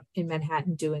we're out in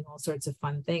Manhattan doing all sorts of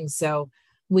fun things. So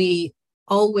we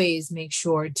always make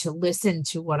sure to listen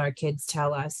to what our kids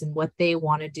tell us and what they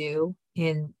want to do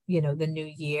in, the new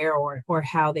year, or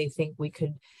how they think we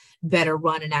could better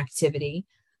run an activity.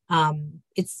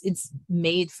 It's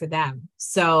made for them.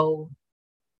 So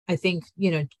I think,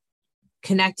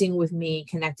 connecting with me,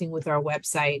 connecting with our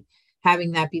website,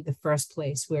 having that be the first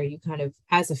place where you kind of,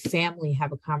 as a family,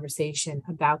 have a conversation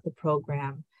about the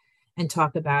program and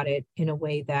talk about it in a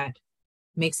way that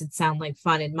makes it sound like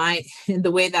fun. And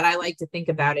the way that I like to think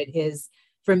about it is,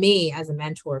 for me as a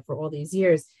mentor for all these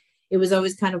years, it was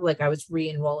always kind of like I was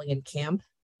re-enrolling in camp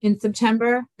in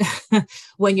September.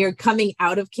 When you're coming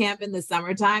out of camp in the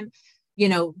summertime,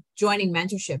 joining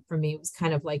mentorship for me was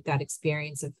kind of like that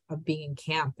experience of being in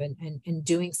camp and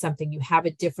doing something. You have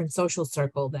a different social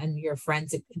circle than your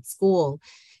friends at school.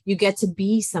 You get to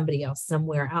be somebody else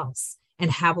somewhere else and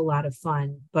have a lot of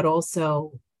fun, but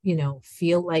also,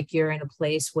 feel like you're in a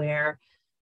place where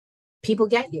people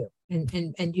get you,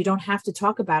 and you don't have to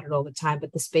talk about it all the time,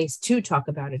 but the space to talk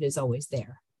about it is always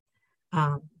there.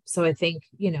 So I think,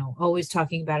 always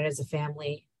talking about it as a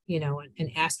family,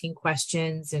 and asking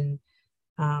questions and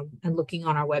looking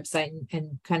on our website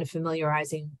and kind of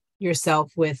familiarizing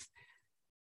yourself with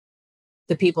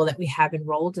the people that we have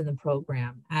enrolled in the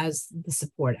program as the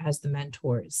support, as the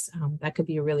mentors. That could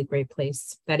be a really great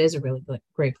place. That is a really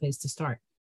great place to start.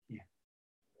 Yeah.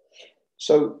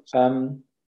 So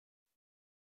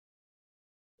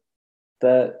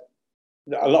a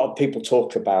lot of people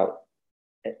talk about,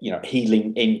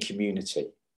 healing in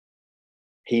community,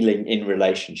 healing in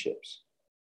relationships,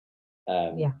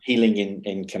 healing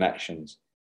in connections,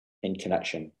 in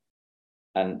connection.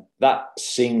 And that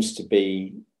seems to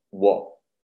be what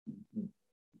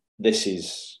this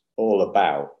is all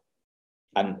about.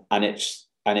 And it's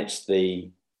the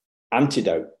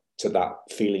antidote to that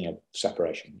feeling of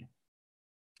separation.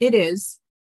 It is.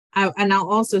 And I'll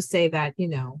also say that,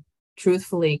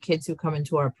 truthfully, kids who come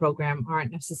into our program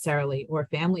aren't necessarily, or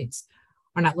families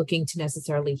are not looking to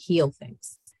necessarily heal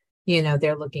things.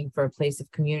 They're looking for a place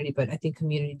of community, but I think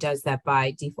community does that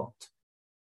by default.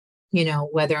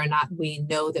 Whether or not we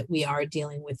know that we are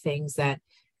dealing with things that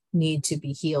need to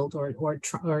be healed,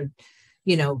 or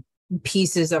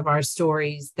pieces of our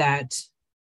stories that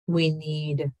we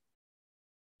need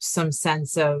some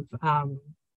sense of,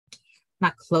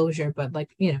 not closure, but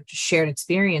just shared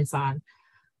experience on.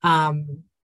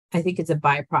 I think it's a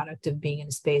byproduct of being in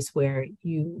a space where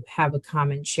you have a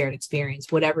common shared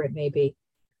experience, whatever it may be.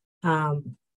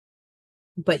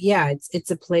 But yeah,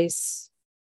 it's a place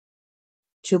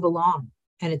to belong,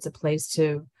 and it's a place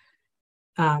to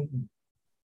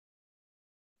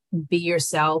be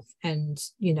yourself and,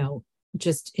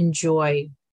 just enjoy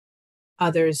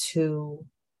others who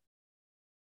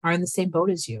are in the same boat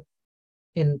as you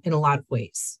in a lot of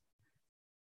ways.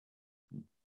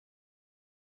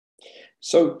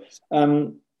 So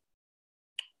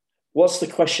what's the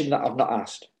question that I've not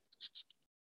asked?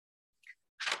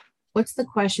 What's the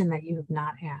question that you have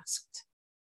not asked?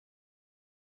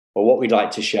 Or what we'd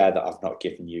like to share that I've not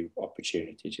given you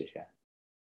opportunity to share?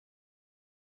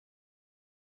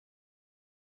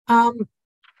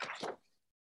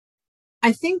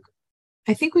 I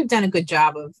think we've done a good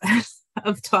job of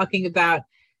of talking about,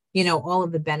 all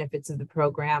of the benefits of the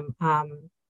program.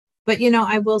 But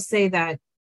I will say that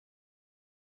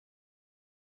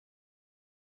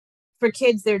for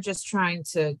kids, they're just trying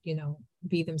to,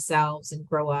 be themselves and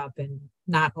grow up and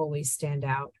not always stand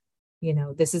out.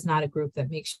 This is not a group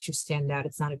that makes you stand out.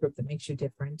 It's not a group that makes you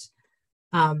different.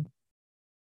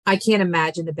 I can't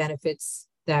imagine the benefits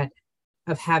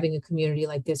of having a community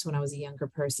like this when I was a younger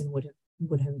person would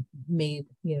have made,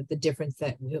 the difference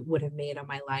that it would have made on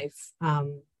my life.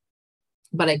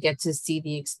 But I get to see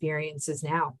the experiences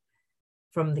now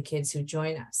from the kids who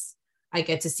join us. I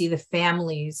get to see the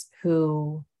families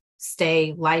who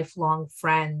stay lifelong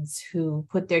friends, who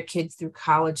put their kids through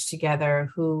college together,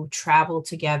 who travel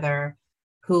together,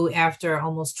 who after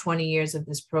almost 20 years of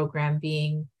this program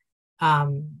being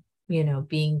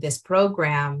this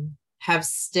program, have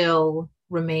still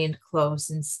remained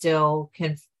close and still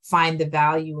can find the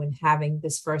value in having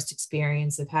this first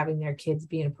experience of having their kids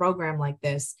be in a program like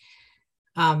this.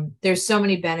 There's so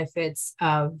many benefits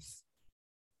of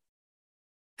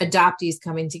adoptees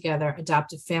coming together,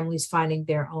 adoptive families finding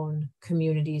their own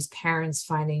communities, parents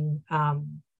finding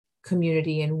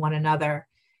community in one another.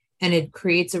 And it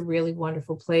creates a really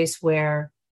wonderful place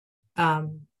where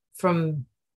from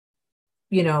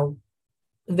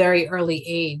very early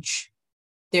age,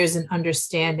 there's an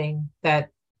understanding that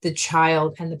the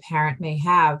child and the parent may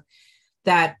have,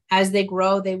 that as they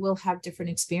grow, they will have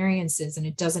different experiences. And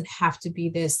it doesn't have to be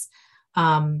this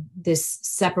this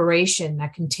separation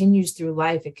that continues through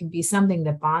life. It can be something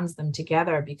that bonds them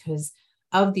together because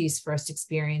of these first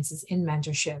experiences in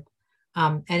mentorship,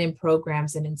 and in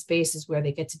programs and in spaces where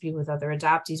they get to be with other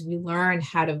adoptees. We learn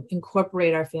how to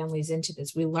incorporate our families into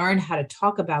this. We learn how to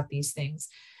talk about these things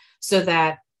so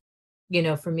that, you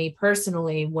know, for me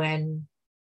personally, when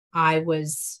I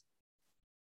was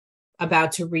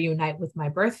about to reunite with my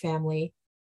birth family,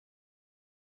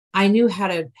 I knew how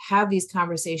to have these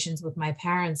conversations with my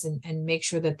parents and make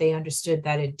sure that they understood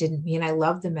that it didn't mean I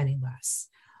loved them any less,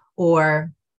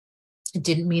 or it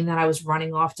didn't mean that I was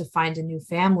running off to find a new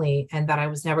family and that I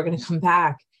was never going to come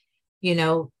back. You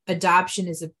know, adoption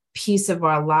is a piece of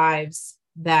our lives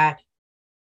that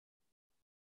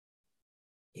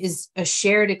is a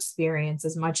shared experience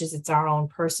as much as it's our own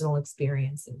personal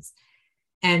experiences.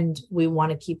 And we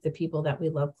want to keep the people that we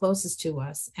love closest to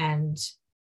us. And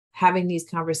having these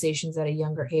conversations at a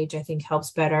younger age, I think,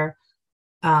 helps better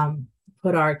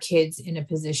put our kids in a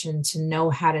position to know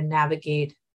how to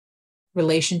navigate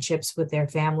relationships with their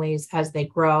families as they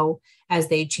grow, as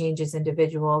they change as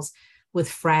individuals,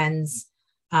 with friends,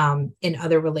 in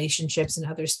other relationships in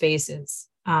other spaces.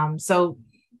 So,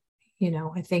 you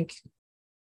know, I think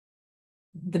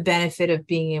the benefit of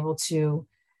being able to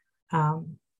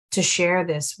share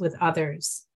this with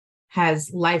others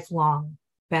has lifelong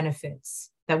benefits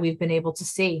that we've been able to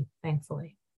see,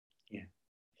 thankfully. Yeah.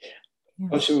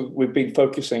 Also, we've been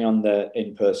focusing on the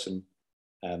in-person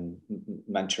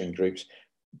mentoring groups,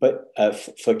 but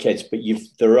for kids. But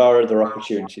there are other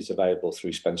opportunities available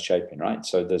through Spence Chapin, right?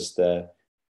 So there's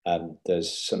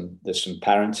some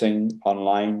parenting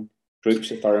online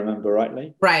groups, if I remember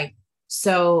rightly. Right.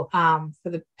 So for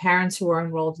the parents who are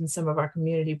enrolled in some of our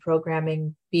community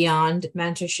programming beyond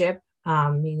mentorship,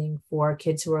 meaning for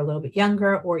kids who are a little bit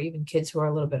younger or even kids who are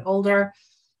a little bit older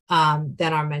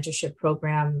than our mentorship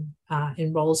program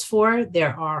enrolls for,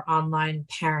 there are online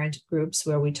parent groups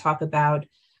where we talk about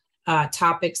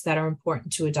topics that are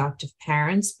important to adoptive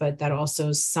parents, but that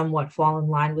also somewhat fall in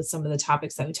line with some of the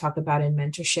topics that we talk about in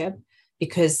mentorship.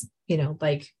 Because, you know,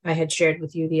 like I had shared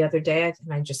with you the other day,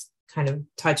 and I just kind of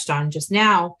touched on just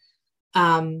now,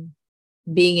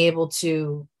 being able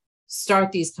to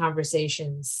start these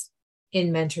conversations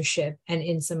in mentorship and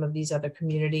in some of these other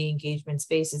community engagement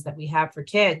spaces that we have for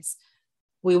kids,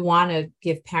 we want to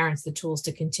give parents the tools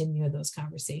to continue those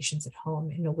conversations at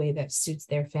home in a way that suits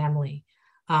their family.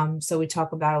 So we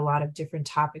talk about a lot of different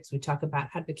topics. We talk about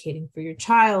advocating for your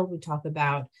child. We talk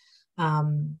about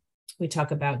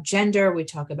gender. We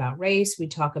talk about race. We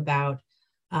talk about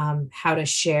how to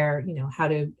share, you know, how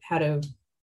to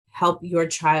help your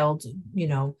child, you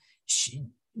know,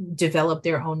 develop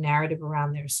their own narrative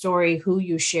around their story, who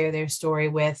you share their story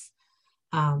with.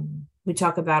 We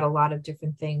talk about a lot of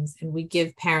different things, and we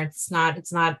give parents,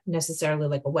 it's not necessarily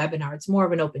like a webinar. It's more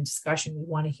of an open discussion. We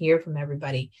want to hear from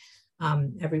everybody.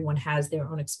 Everyone has their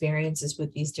own experiences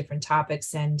with these different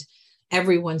topics, and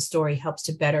everyone's story helps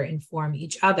to better inform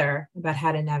each other about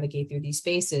how to navigate through these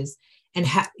spaces. And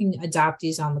having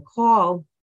adoptees on the call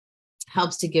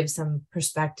helps to give some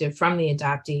perspective from the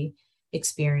adoptee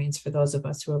experience for those of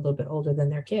us who are a little bit older than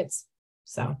their kids.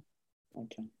 So,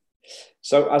 okay.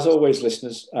 So as always,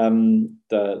 listeners,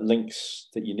 the links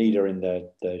that you need are in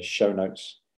the show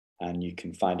notes, and you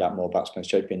can find out more about Spence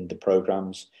Chapin, the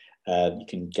programs. You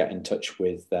can get in touch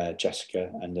with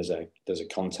Jessica, and there's a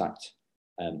contact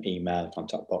email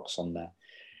contact box on there,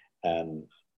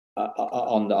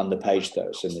 on the page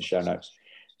that's in the show notes.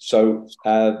 So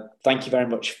thank you very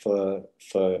much for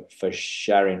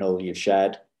sharing all you've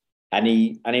shared.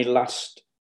 Any last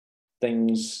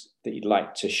things that you'd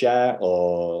like to share,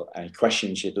 or any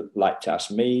questions you'd like to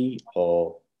ask me,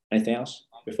 or anything else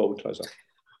before we close up?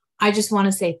 I just want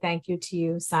to say thank you to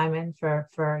you, Simon,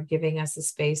 for giving us a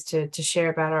space to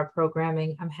share about our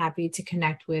programming. I'm happy to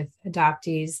connect with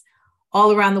adoptees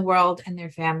all around the world and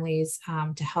their families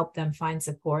to help them find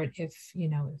support if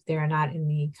they're not in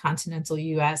the continental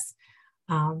US.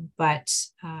 But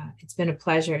it's been a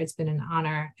pleasure. It's been an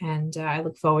honor. And I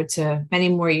look forward to many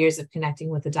more years of connecting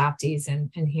with adoptees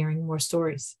and hearing more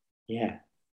stories. Yeah.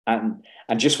 And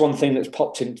just one thing that's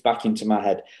popped back into my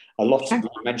head, a lot of, you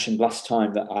mentioned last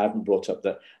time that I haven't brought up,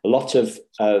 that a lot of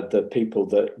the people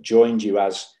that joined you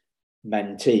as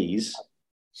mentees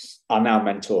are now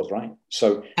mentors, right?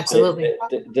 So absolutely,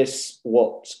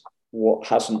 what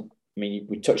hasn't, I mean,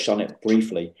 we touched on it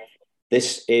briefly.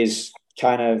 This is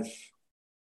kind of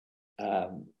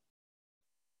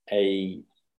a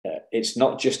it's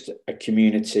not just a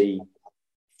community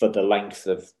for the length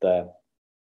of the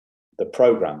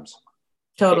programs.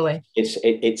 Totally.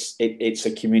 It's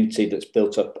a community that's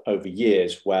built up over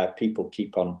years where people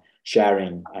keep on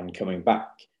sharing and coming back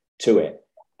to it,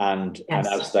 and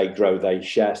as they grow, they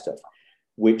share stuff,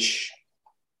 which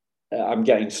I'm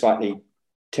getting slightly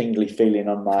tingly feeling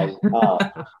on my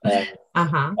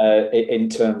arm in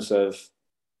terms of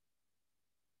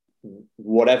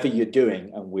whatever you're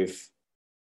doing, and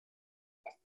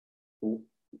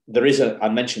I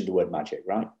mentioned the word magic,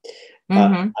 right?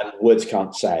 And words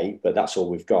can't say, but that's all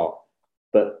we've got.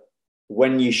 But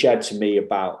when you shared to me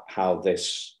about how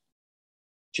this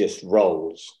just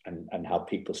rolls, and how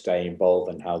people stay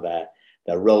involved, and how their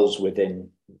roles within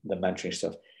the mentoring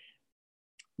stuff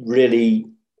really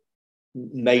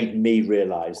made me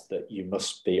realize that you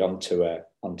must be onto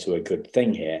a good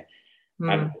thing here.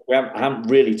 And I haven't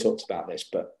really talked about this,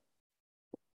 but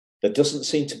there doesn't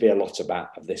seem to be a lot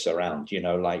of this around,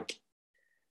 like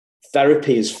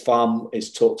therapy is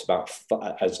talked about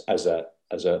as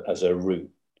a route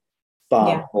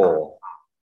far more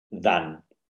than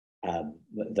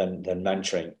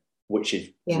mentoring, which is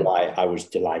why I was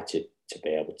delighted to be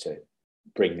able to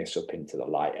bring this up into the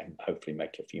light and hopefully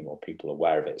make a few more people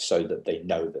aware of it, so that they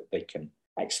know that they can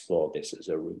explore this as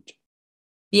a route.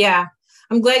 Yeah,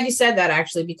 I'm glad you said that,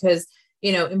 actually, because,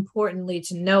 importantly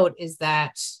to note is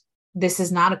that this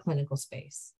is not a clinical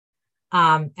space.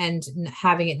 And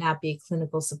having it not be a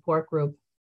clinical support group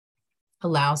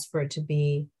allows for it to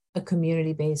be a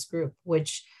community-based group,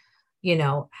 which,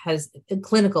 has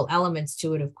clinical elements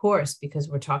to it, of course, because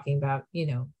we're talking about,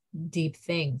 deep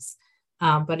things.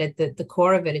 But at the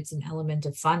core of it, it's an element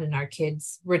of fun, and our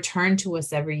kids return to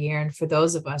us every year. And for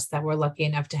those of us that we're lucky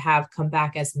enough to have come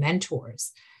back as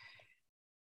mentors,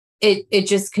 it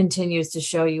just continues to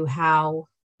show you how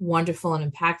wonderful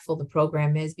and impactful the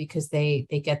program is, because they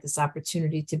get this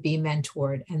opportunity to be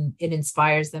mentored, and it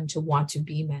inspires them to want to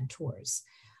be mentors.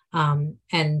 And,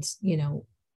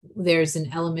 there's an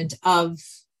element of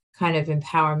kind of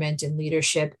empowerment and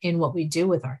leadership in what we do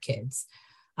with our kids.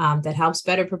 That helps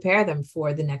better prepare them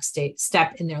for the next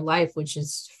step in their life, which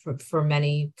is for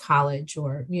many college,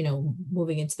 or,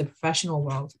 moving into the professional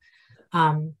world.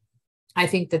 I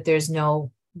think that there's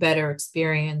no better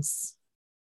experience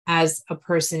as a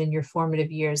person in your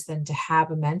formative years than to have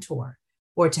a mentor,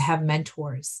 or to have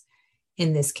mentors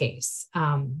in this case.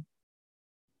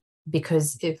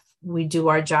 Because if we do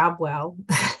our job well,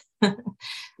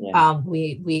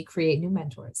 we create new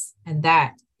mentors, and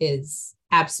that is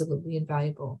absolutely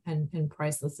invaluable and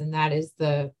priceless. And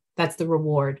that's the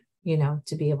reward,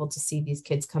 to be able to see these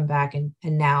kids come back and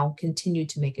now continue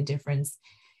to make a difference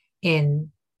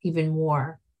in even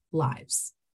more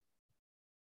lives.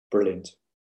 Brilliant.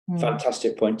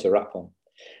 Fantastic point to wrap on.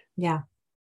 Yeah.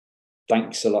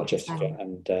 Thanks a lot, Jessica.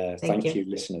 And thank you,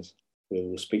 listeners. We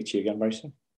will speak to you again very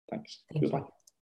soon. Thanks. Goodbye.